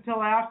Rollins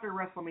until after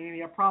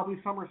WrestleMania, probably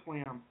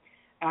SummerSlam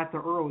at the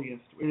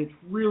earliest. And it's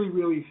really,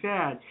 really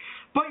sad.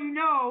 But you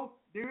know,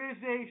 there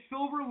is a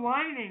silver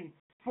lining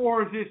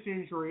for this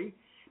injury,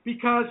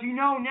 because you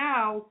know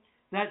now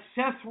that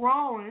Seth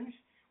Rollins,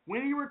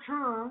 when he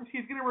returns,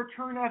 he's going to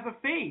return as a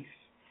face.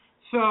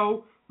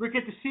 So we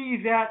get to see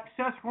that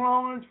Seth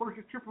Rollins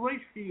versus Triple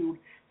H feud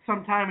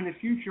sometime in the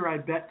future, I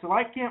bet. So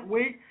I can't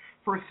wait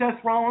for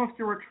Seth Rollins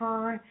to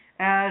return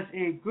as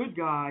a good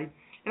guy.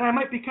 And I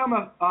might become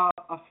a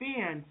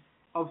fan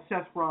of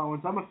Seth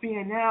Rollins. I'm a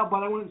fan now,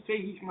 but I wouldn't say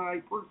he's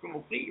my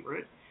personal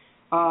favorite.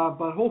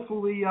 But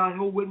hopefully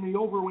he'll win me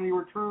over when he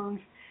returns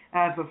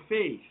as a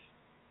face.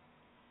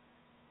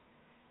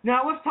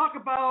 Now let's talk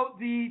about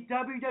the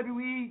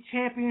WWE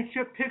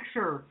Championship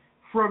picture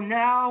from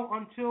now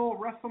until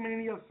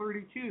WrestleMania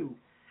 32.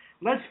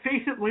 Let's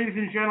face it, ladies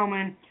and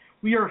gentlemen,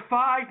 we are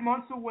 5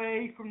 months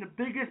away from the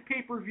biggest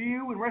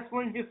pay-per-view in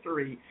wrestling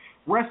history,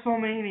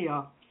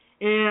 WrestleMania.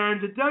 And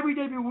the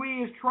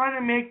WWE is trying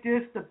to make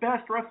this the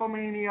best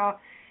WrestleMania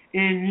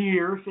in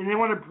years, and they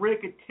want to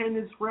break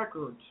attendance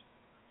records.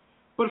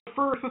 But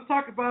first, let's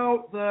talk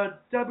about the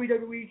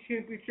WWE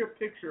Championship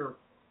picture.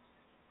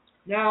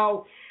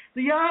 Now,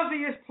 the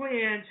obvious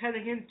plans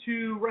heading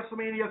into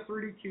WrestleMania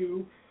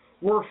 32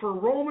 were for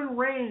Roman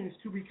Reigns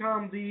to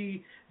become the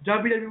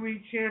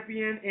WWE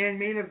Champion and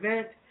main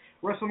event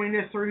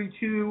WrestleMania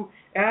 32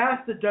 as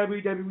the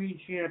WWE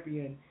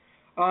Champion.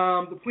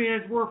 The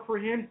plans were for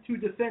him to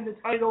defend the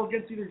title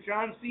against either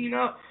John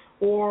Cena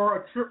or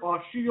a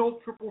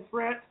Shield triple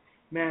threat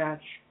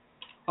match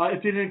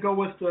if they didn't go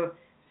with the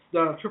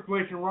Triple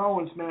H and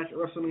Rollins match at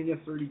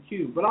WrestleMania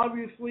 32. But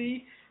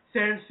obviously,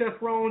 since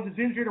Seth Rollins is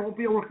injured and won't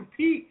be able to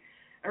compete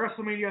at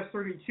WrestleMania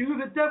 32,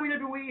 the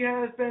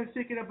WWE has been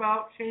thinking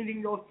about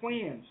changing those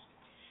plans.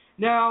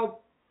 Now,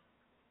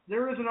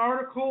 there is an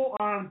article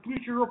on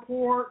Bleacher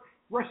Report,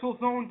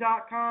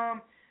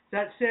 WrestleZone.com,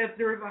 that says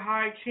there is a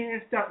high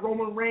chance that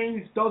Roman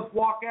Reigns does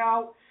walk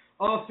out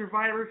of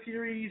Survivor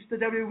Series, the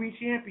WWE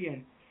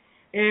Champion.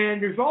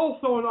 And there's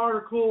also an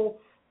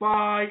article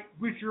by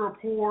Bleacher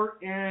Report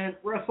and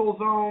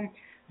WrestleZone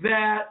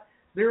that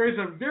there is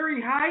a very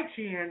higher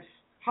chance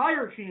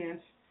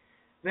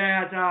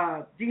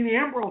that Dean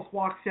Ambrose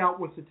walks out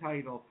with the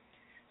title.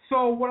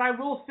 So what I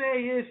will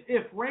say is,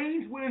 if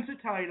Reigns wins the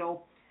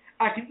title,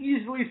 I can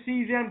easily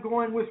see them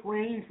going with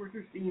Reigns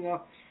versus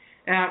Cena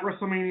at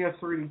WrestleMania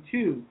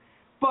 32.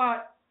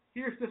 But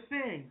here's the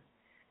thing.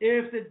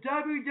 If the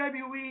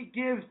WWE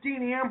gives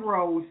Dean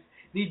Ambrose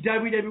the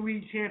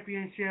WWE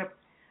Championship,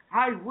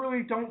 I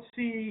really don't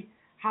see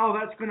how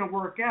that's going to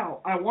work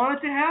out. I want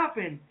it to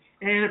happen,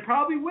 and it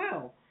probably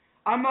will.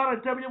 I'm not a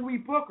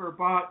WWE booker,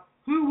 but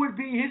who would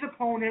be his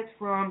opponents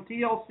from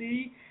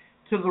TLC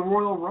to the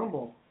Royal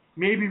Rumble?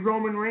 Maybe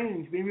Roman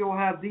Reigns. Maybe we'll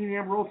have Dean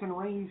Ambrose and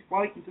Reigns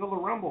fight until the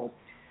Rumble.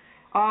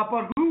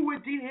 But who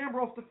would Dean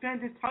Ambrose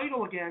defend his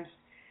title against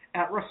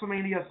at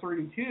WrestleMania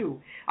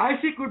 32? I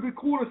think it would be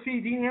cool to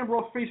see Dean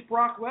Ambrose face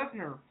Brock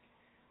Lesnar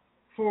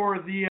for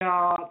the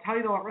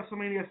title at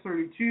WrestleMania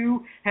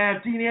 32.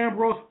 Have Dean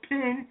Ambrose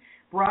pin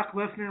Brock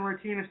Lesnar and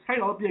retain his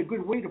title. It would be a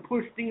good way to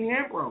push Dean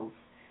Ambrose.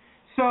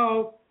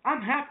 So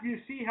I'm happy to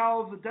see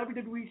how the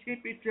WWE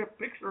Championship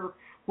picture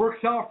works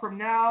out from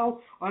now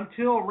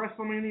until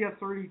WrestleMania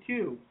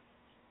 32.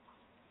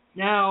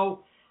 Now,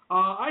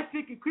 I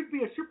think it could be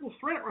a triple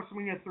threat at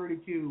WrestleMania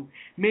 32.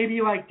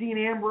 Maybe like Dean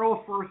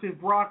Ambrose versus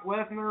Brock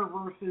Lesnar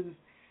versus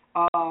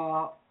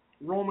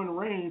Roman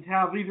Reigns.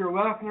 Have either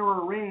Lesnar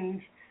or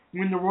Reigns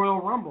win the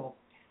Royal Rumble.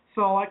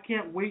 So I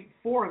can't wait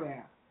for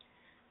that.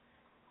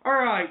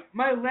 Alright,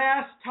 my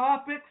last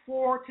topic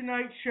for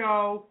tonight's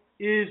show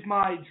is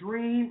my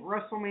dream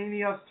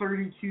WrestleMania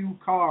 32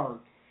 card.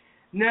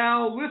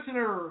 Now,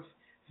 listeners,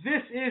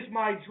 this is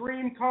my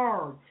dream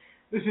card.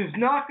 This is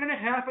not going to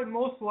happen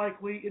most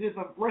likely. It is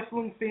a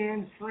wrestling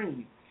fan's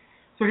dream.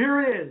 So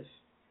here it is.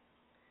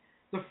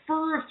 The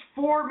first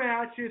 4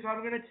 matches I'm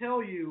going to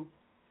tell you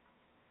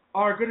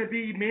are going to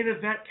be main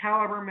event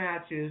caliber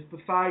matches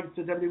besides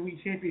the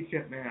WWE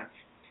Championship match.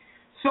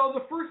 So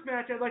the first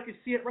match I'd like to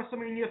see at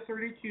WrestleMania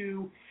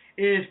 32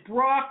 is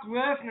Brock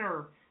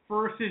Lesnar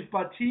versus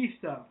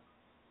Batista.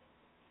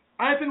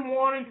 I've been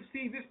wanting to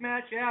see this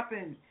match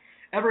happen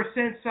ever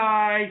since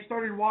I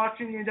started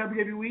watching in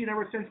WWE, and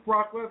ever since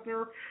Brock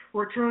Lesnar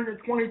returned in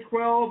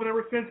 2012, and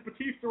ever since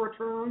Batista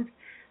returned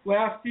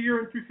last year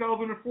in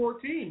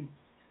 2014.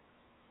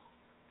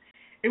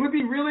 It would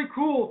be really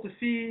cool to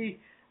see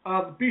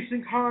the Beast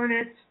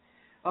Incarnate,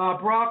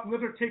 Brock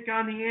Lesnar take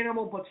on the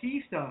Animal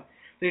Batista.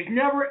 They've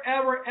never,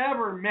 ever,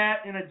 ever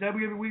met in a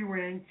WWE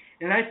ring,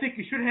 and I think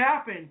it should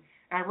happen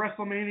at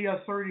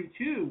WrestleMania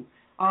 32.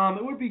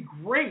 It would be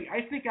great.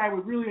 I think I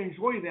would really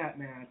enjoy that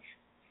match.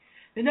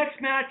 The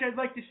next match I'd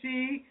like to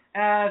see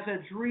as a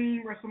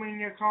dream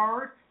WrestleMania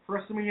card for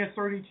WrestleMania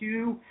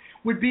 32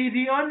 would be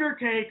The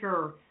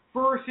Undertaker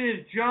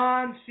versus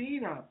John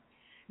Cena.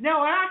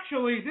 Now,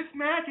 actually, this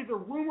match is a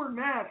rumored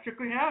match that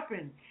could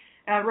happen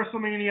at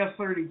WrestleMania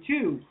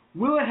 32.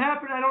 Will it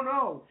happen? I don't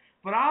know.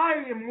 But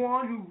I am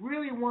one who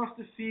really wants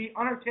to see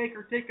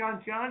Undertaker take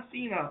on John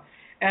Cena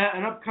at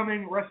an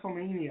upcoming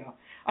WrestleMania.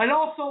 I'd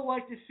also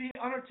like to see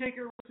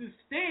Undertaker versus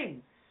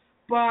Sting.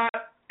 But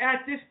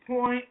at this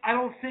point, I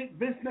don't think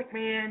Vince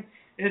McMahon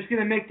is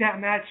going to make that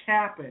match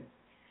happen.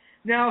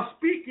 Now,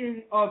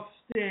 speaking of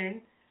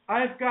Sting,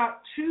 I've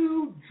got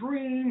 2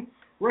 dream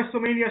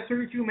WrestleMania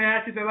 32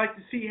 matches I'd like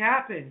to see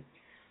happen.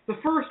 The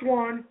first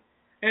one,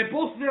 and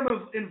both of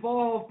them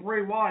involve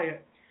Bray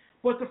Wyatt,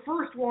 but the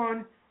first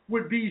one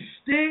would be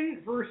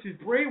Sting versus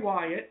Bray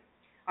Wyatt.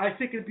 I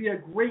think it'd be a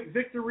great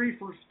victory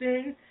for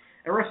Sting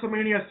at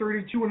WrestleMania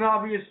 32, and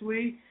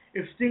obviously,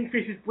 if Sting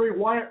faces Bray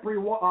Wyatt,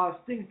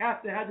 Sting has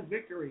to have the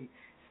victory.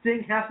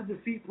 Sting has to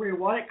defeat Bray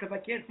Wyatt because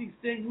I can't see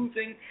Sting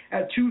losing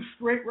at 2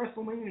 straight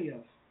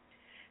WrestleManias.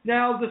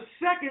 Now, the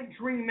second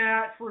dream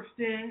match for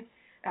Sting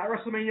at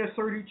WrestleMania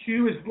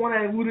 32 is one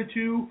I alluded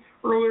to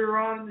earlier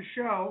on in the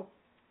show,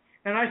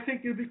 and I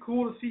think it would be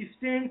cool to see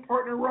Sting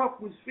partner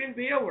up with Finn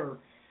Balor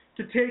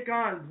to take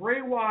on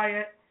Bray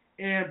Wyatt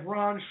and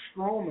Braun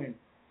Strowman.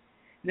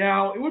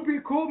 Now, it would be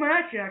a cool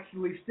match,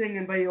 actually, Sting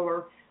and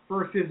Balor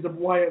versus the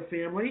Wyatt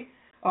family.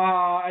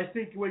 I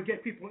think it would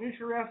get people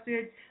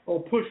interested. It'll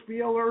push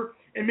Balor,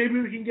 and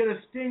maybe we can get a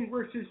Sting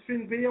versus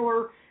Finn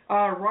Balor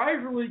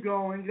rivalry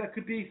going. That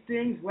could be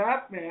Sting's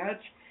last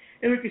match,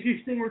 and we could see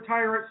Sting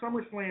retire at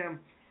SummerSlam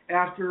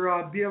after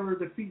Balor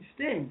defeats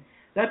Sting.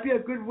 That'd be a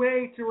good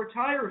way to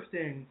retire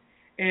Sting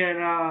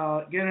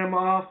and get him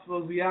off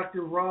of the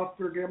active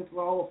roster, get him to the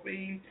Hall of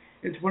Fame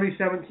in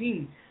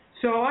 2017.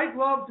 So I'd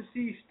love to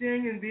see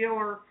Sting and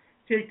Balor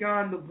take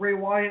on the Bray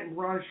Wyatt and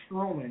Braun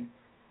Strowman.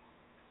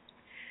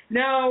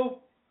 Now,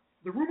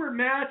 the rumored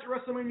match at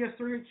WrestleMania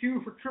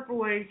 32 for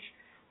Triple H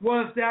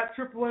was that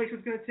Triple H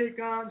was going to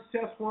take on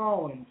Seth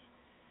Rollins.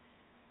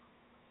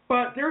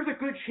 But there's a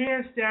good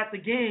chance that the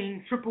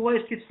game, Triple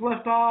H gets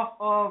left off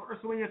of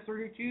WrestleMania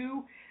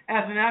 32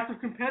 as an active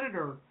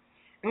competitor.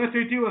 Unless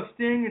they do a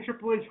Sting and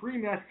Triple H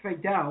rematch, which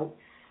I doubt.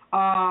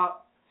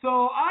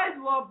 So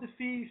I'd love to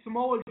see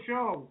Samoa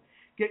Joe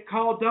get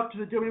called up to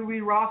the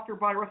WWE roster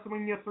by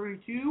WrestleMania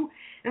 32,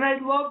 and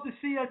I'd love to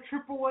see a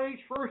Triple H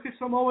versus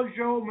Samoa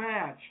Joe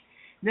match.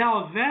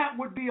 Now that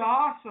would be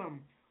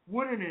awesome,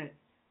 wouldn't it?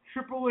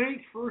 Triple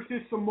H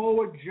versus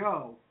Samoa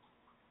Joe.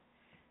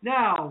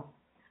 Now,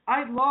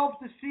 I'd love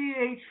to see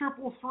a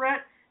triple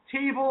threat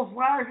tables,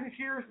 ladders, and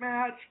chairs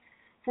match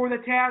for the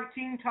tag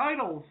team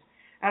titles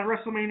at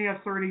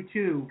WrestleMania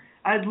 32.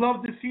 I'd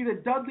love to see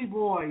the Dudley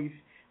Boys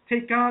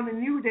take on the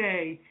New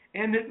Day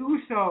and the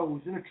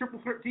Usos in a triple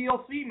threat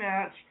TLC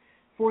match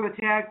for the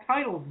tag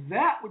titles.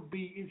 That would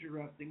be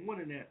interesting,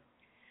 wouldn't it?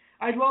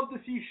 I'd love to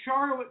see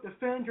Charlotte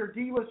defend her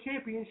Divas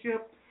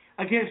Championship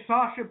against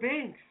Sasha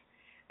Banks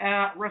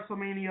at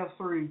WrestleMania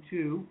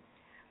 32.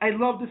 I'd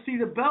love to see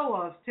the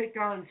Bellas take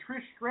on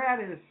Trish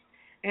Stratus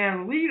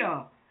and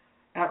Lita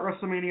at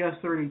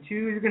WrestleMania 32.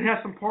 You're going to have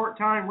some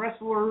part-time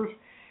wrestlers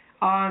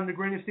on the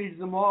greatest stage of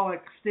them all,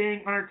 like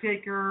Sting,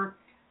 Undertaker,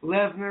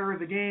 Lesnar,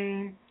 The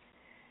Game,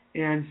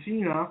 and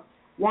Cena.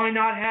 Why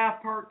not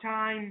have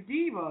part-time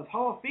divas,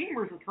 Hall of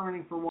Famers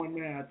returning for one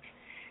match,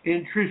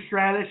 in Trish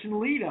Stratus and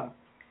Lita?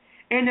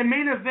 And the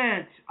main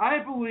event, I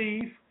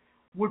believe,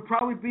 would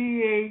probably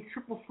be a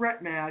triple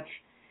threat match.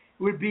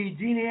 It would be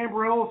Dean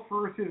Ambrose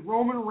versus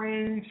Roman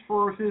Reigns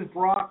versus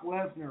Brock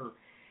Lesnar.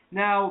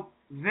 Now,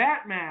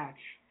 that match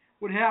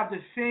would have the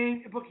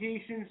same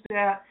implications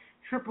that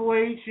Triple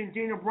H and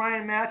Daniel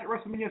Bryan match at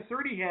WrestleMania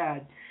 30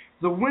 had.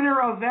 The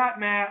winner of that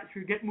match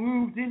would get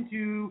moved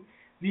into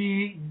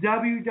the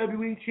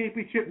WWE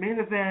Championship main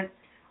event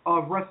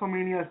of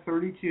WrestleMania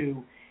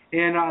 32.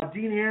 And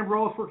Dean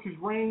Ambrose versus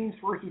Reigns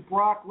versus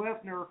Brock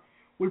Lesnar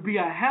would be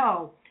a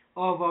hell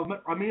of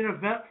a main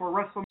event for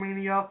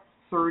WrestleMania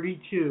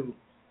 32.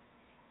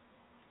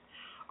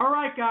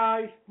 Alright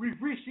guys,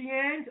 we've reached the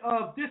end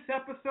of this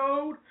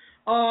episode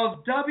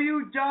of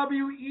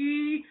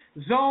WWE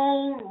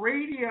Zone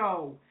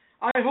Radio.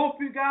 I hope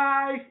you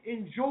guys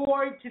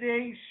enjoyed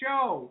today's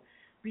show,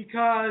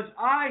 because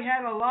I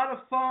had a lot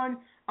of fun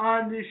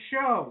on this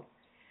show.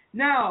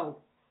 Now,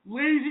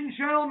 ladies and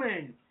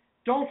gentlemen,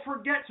 don't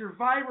forget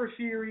Survivor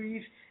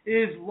Series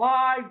is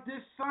live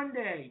this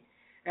Sunday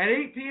at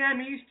 8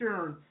 p.m.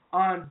 Eastern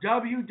on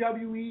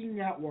WWE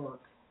Network.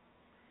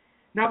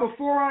 Now,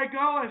 before I go,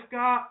 I've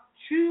got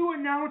two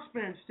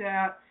announcements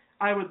that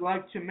I would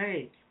like to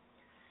make.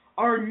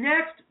 Our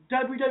next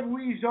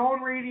WWE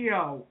Zone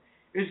Radio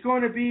is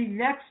going to be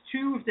next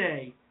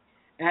Tuesday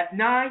at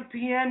 9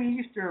 p.m.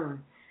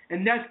 Eastern,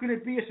 and that's going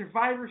to be a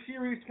Survivor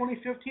Series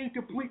 2015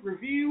 complete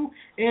review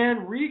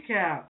and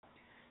recap.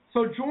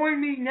 So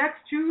join me next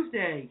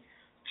Tuesday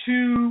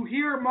to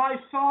hear my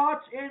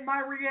thoughts and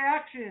my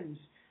reactions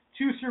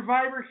to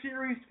Survivor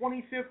Series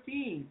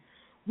 2015.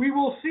 We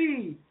will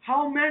see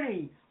how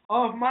many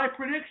of my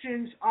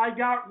predictions I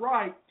got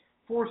right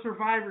for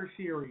Survivor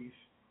Series.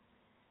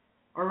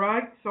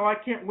 Alright, so I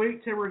can't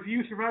wait to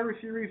review Survivor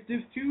Series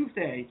this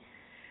Tuesday.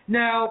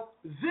 Now,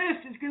 this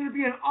is going to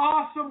be an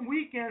awesome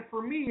weekend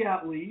for me,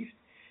 at least,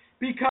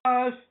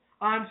 because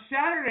on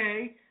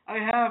Saturday I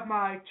have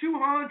my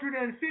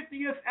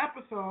 250th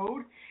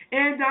episode,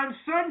 and on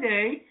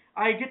Sunday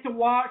I get to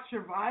watch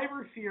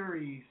Survivor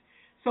Series.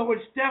 So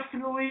it's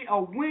definitely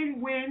a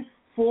win-win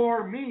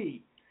for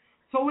me.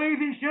 So, ladies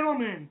and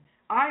gentlemen,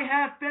 I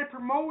have been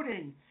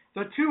promoting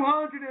the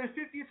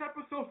 250th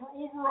episode for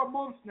over a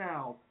month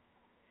now.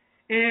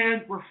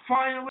 And we're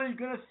finally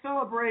going to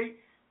celebrate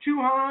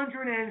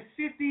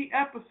 250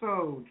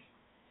 episodes.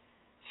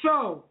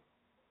 So,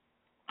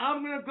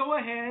 I'm going to go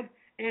ahead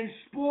and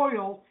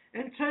spoil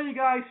and tell you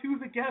guys who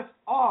the guests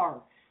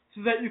are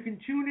so that you can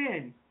tune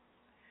in.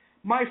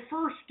 My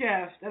first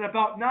guest at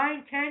about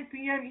 9:10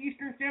 p.m.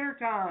 Eastern Standard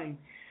Time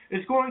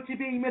is going to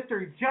be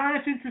Mr.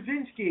 Jonathan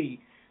Trzynski,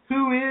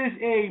 who is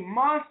a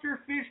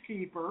monster fish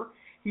keeper.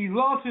 He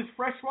loves his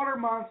freshwater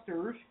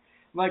monsters,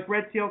 like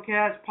red-tailed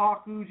cats,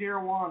 pacus,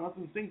 arowanas,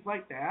 and things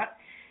like that.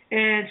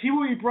 And he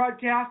will be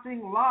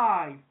broadcasting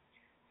live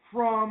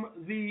from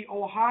the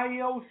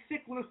Ohio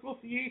Cichlid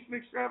Association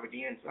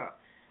Extravaganza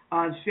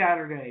on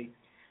Saturday.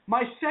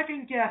 My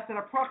second guest at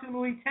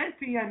approximately 10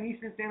 p.m.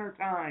 Eastern Standard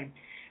Time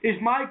is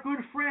my good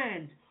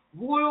friend,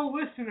 loyal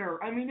listener.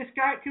 I mean, this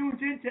guy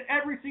tunes into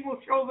every single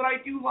show that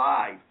I do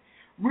live.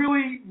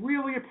 Really,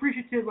 really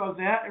appreciative of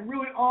that, and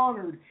really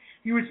honored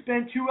he would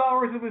spend 2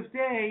 hours of his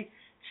day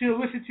to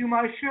listen to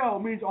my show.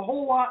 It means a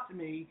whole lot to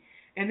me,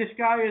 and this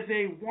guy is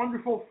a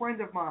wonderful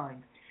friend of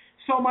mine.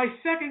 So my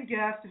second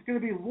guest is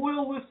going to be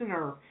loyal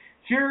listener,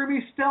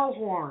 Jeremy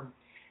Stellhorn.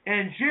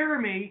 And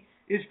Jeremy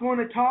is going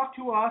to talk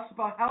to us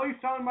about how he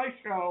found my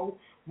show,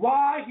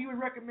 why he would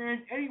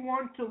recommend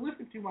anyone to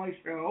listen to my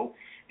show,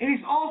 and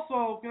he's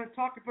also going to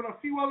talk about a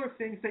few other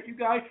things that you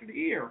guys should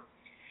hear.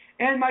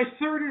 And my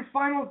third and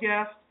final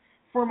guest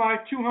for my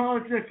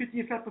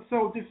 250th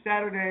episode this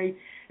Saturday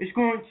is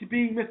going to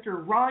be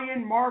Mr.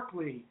 Ryan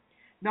Markley.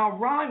 Now,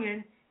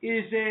 Ryan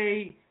is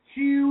a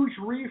huge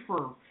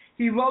reefer.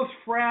 He loves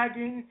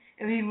fragging,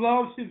 and he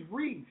loves his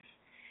reefs.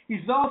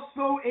 He's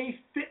also a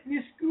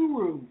fitness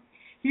guru.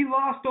 He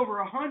lost over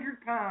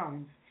 100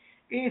 pounds,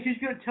 and he's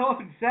going to tell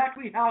us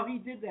exactly how he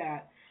did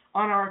that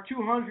on our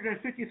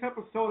 250th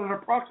episode at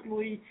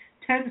approximately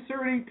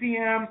 10:30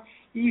 p.m.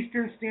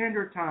 Eastern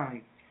Standard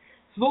Time.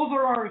 So those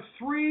are our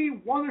three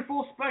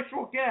wonderful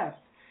special guests.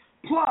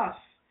 Plus,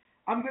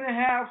 I'm going to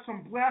have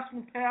some blast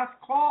from the past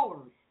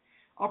callers.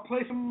 I'll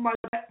play some of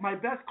my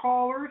best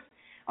callers.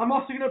 I'm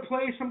also going to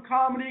play some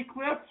comedy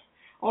clips.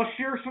 I'll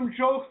share some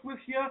jokes with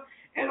you,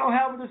 and I'll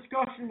have a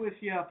discussion with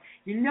you.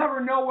 You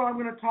never know what I'm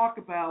going to talk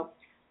about,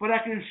 but I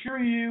can assure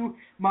you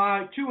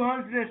my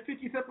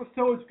 250th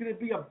episode is going to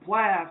be a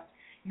blast.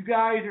 You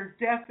guys are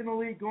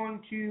definitely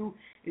going to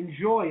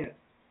enjoy it.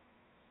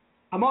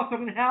 I'm also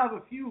going to have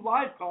a few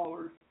live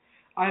callers,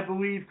 I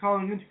believe,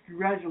 calling in to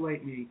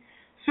congratulate me.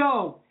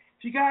 So,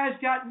 if you guys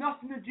got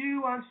nothing to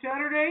do on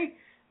Saturday,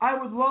 I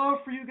would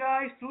love for you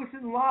guys to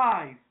listen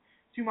live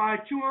to my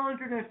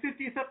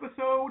 250th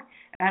episode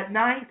at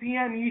 9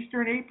 p.m.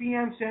 Eastern, 8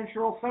 p.m.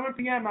 Central, 7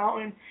 p.m.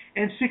 Mountain,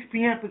 and 6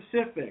 p.m.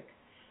 Pacific.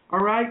 All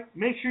right?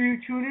 Make sure you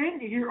tune in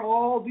to hear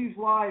all these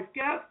live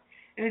guests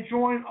and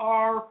join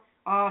our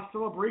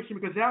celebration,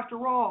 because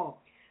after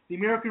all, the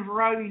American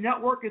Variety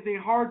Network is a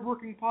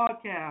hard-working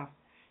podcast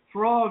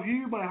for all of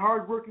you, my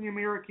hard-working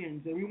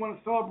Americans, and we want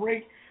to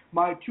celebrate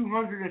my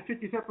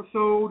 250th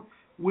episode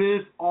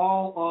with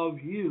all of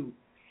you.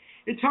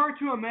 It's hard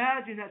to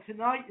imagine that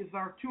tonight is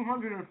our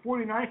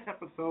 249th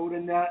episode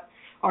and that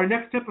our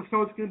next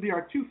episode is going to be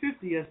our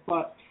 250th,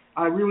 but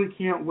I really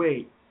can't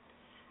wait.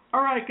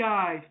 All right,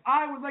 guys,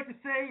 I would like to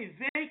say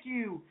thank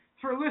you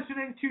for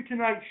listening to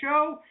tonight's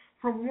show,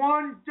 from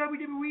one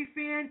WWE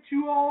fan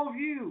to all of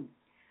you.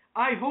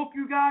 I hope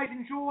you guys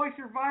enjoy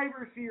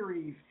Survivor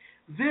Series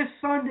this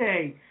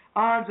Sunday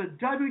on the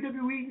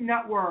WWE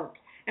Network.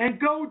 And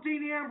go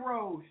Dean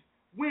Ambrose,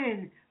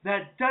 win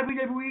that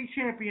WWE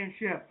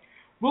Championship.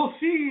 We'll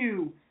see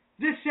you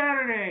this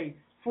Saturday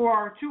for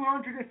our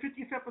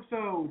 250th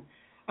episode.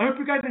 I hope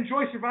you guys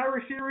enjoy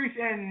Survivor Series,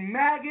 and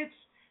maggots,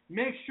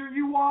 make sure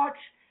you watch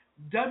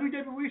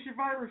WWE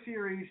Survivor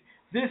Series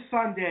this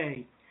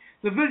Sunday.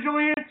 The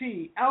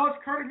Vigilante, Alex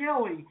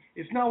Cardinelli,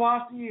 is now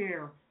off the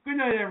air. Good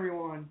night,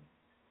 everyone.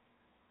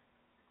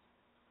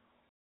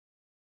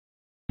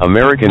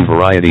 American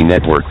Variety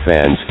Network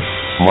fans,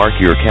 mark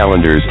your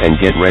calendars and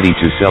get ready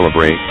to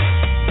celebrate.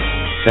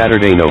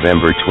 Saturday,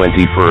 November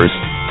 21st,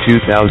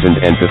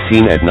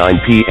 2015 at 9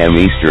 p.m.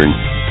 Eastern,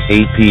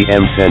 8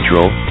 p.m.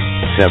 Central,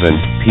 7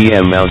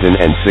 p.m. Mountain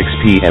and 6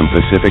 p.m.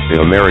 Pacific, the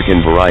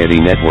American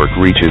Variety Network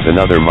reaches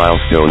another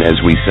milestone as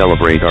we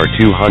celebrate our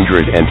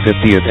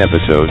 250th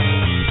episode.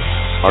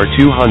 Our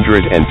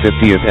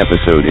 250th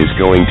episode is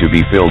going to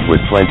be filled with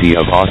plenty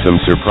of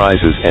awesome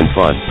surprises and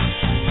fun.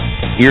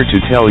 Here to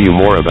tell you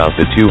more about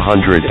the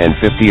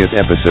 250th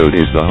episode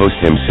is the host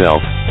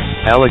himself,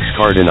 Alex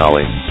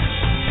Cardinelli.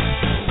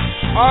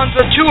 On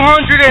the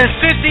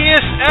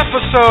 250th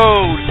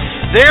episode,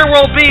 there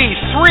will be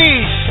 3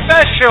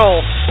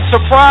 special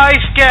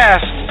surprise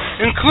guests,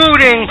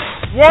 including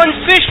one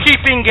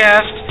fish-keeping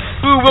guest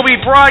who will be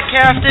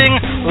broadcasting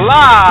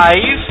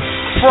live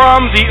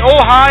from the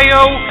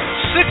Ohio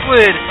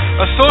Cichlid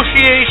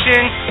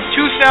Association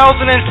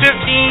 2015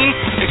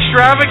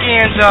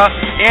 extravaganza,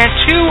 and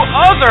 2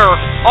 other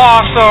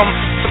awesome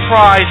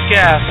surprise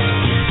guests.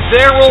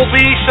 There will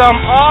be some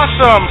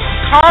awesome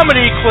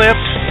comedy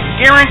clips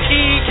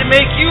guaranteed to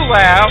make you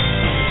laugh,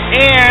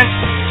 and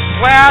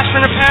blast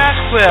from the past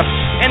clips,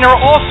 and there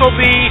will also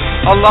be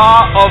a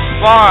lot of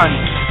fun.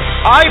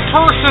 I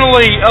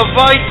personally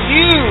invite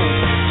you,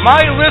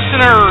 my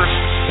listeners,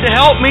 to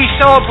help me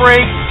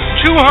celebrate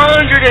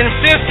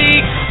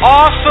 250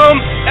 awesome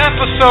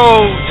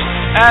episodes,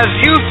 as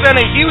you've been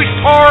a huge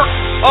part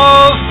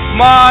of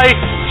my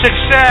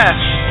success.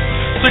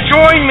 So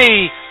join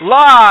me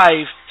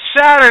live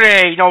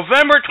Saturday,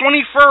 November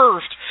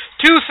 21st,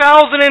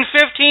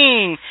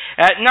 2015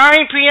 at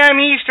 9 p.m.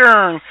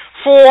 Eastern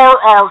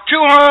for our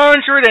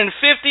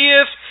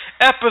 250th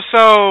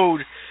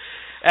episode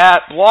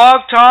at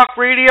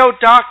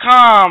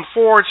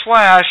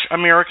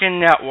blogtalkradio.com/American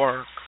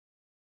Network.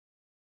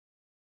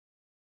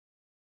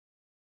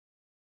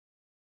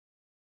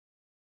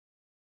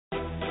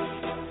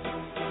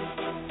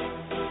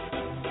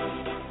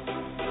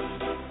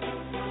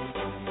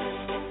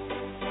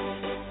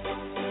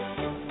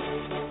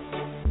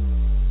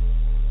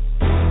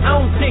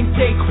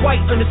 They quite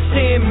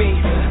understand me,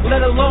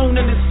 let alone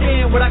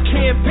understand what I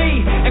can't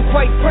be. And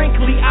quite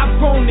frankly, I've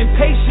grown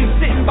impatient,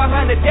 sitting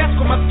behind a desk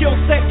where my skill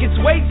set gets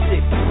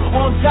wasted.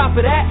 On top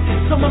of that,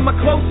 some of my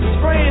closest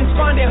friends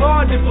find it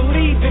hard to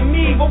believe in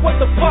me. But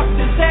what the fuck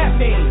does that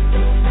mean?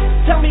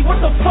 Tell me, what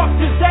the fuck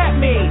does that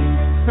mean?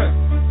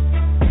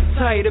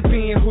 Tired of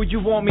being who you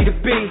want me to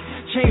be.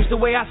 Change the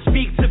way I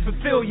speak to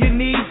fulfill your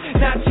needs.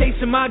 Not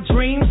chasing my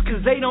dreams,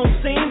 cause they don't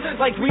seem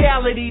like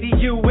reality to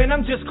you. And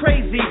I'm just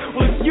crazy,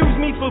 well excuse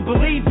me for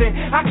believing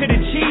I could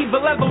achieve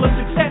a level of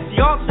success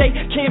y'all say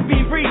can't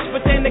be reached.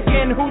 But then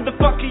again, who the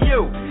fuck are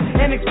you?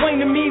 And explain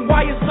to me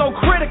why you're so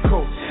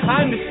critical.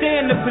 I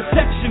understand the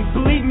perception,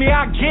 believe me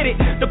I get it.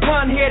 The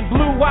blonde-haired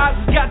blue eyes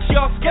has got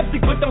y'all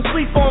skeptic. But don't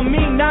sleep on me,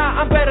 nah,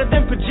 I'm better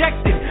than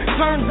projected.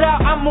 Turns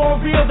out I'm more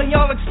real than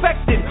y'all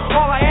expected.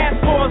 All I ask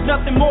for is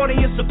nothing more than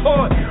your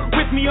support.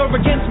 With me or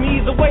against me,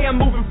 either way I'm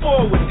moving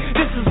forward.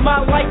 This is my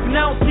life and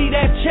I don't see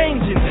that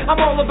changing. I'm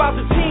all about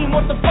the team,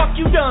 what the fuck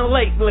you done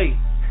lately?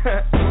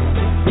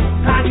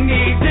 I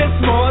need this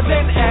more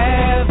than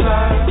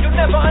ever. You'll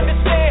never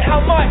understand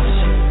how much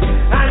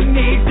I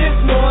need this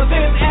more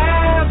than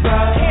ever.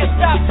 Can't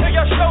stop till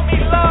y'all show me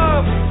love.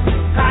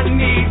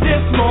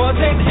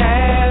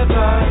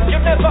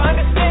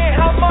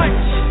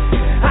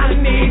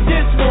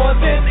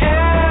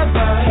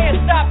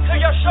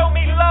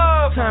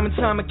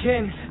 time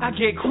again, I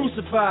get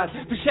crucified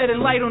for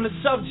shedding light on the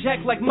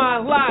subject like my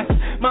life.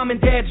 Mom and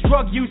dad's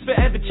drug use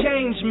forever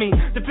changed me.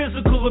 The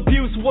physical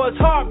abuse was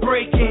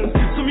heartbreaking.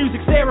 So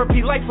music's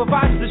therapy, life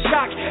provides the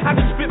shock. I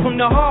just spit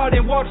from the heart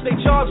and watch their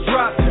jaws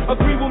drop.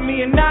 Agree with me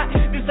or not,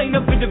 this ain't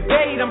up for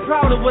debate. I'm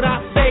proud of what I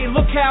say,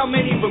 look how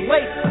many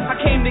relate. I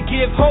came to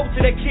give hope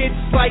to that kid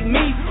just like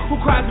me, who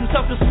cries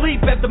himself to sleep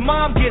after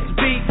mom gets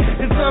beat,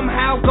 and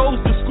somehow goes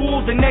to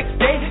school the next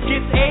day,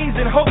 gets A's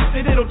and hopes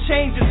that it'll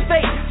change his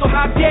fate. So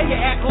how dare you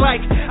act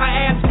like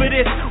I asked for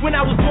this, when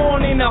I was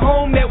born in a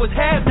home that was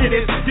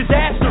hazardous,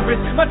 disastrous.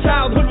 My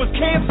childhood was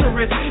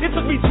cancerous. It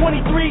took me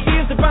 23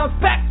 years to bounce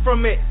back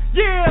from it.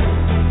 Yeah,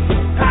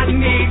 I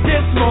need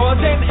this more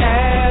than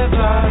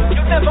ever.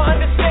 You'll never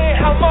understand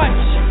how much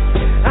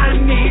I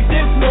need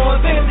this more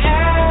than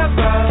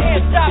ever.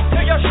 Can't stop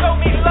till y'all show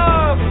me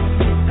love.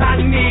 I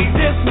need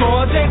this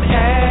more than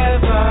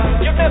ever.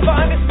 You'll never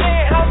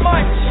understand how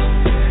much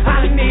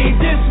I need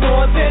this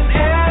more than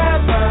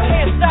ever.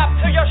 Can't stop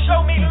till y'all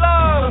show me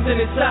love. Something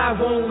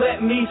inside won't let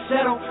me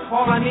settle.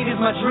 All I need is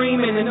my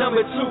dream and a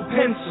number 2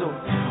 pencil.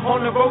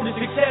 On the road to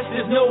success,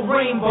 there's no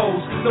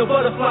rainbows, no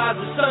butterflies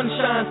or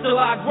sunshine, still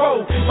I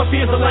grow. My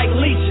fears are like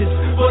leeches,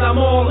 but I'm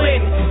all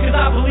in, cause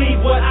I believe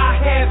what I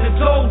have is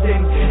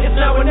golden. It's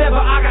now or never,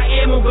 I got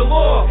ammo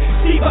galore.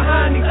 See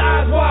behind these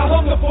eyes while I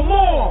hunger for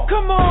more.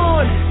 Come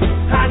on,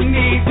 I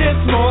need this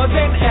more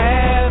than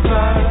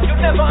ever.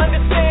 You'll never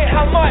understand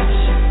how much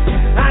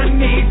I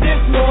need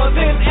this more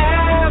than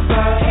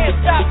ever. Can't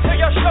stop till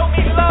y'all show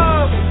me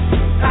love.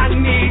 I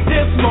need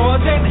this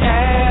more than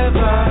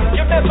ever.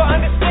 You'll never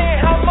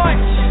understand how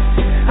much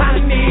I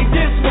need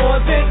this more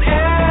than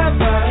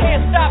ever.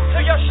 Can't stop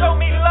till y'all show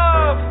me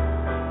love.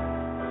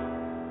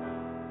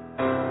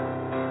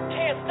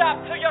 Can't stop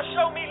till y'all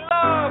show me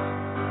love.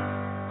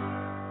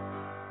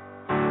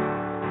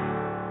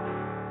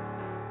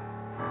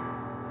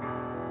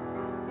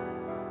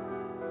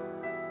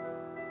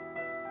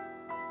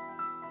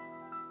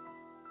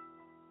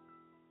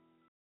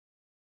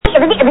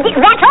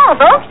 That's all,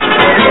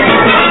 folks.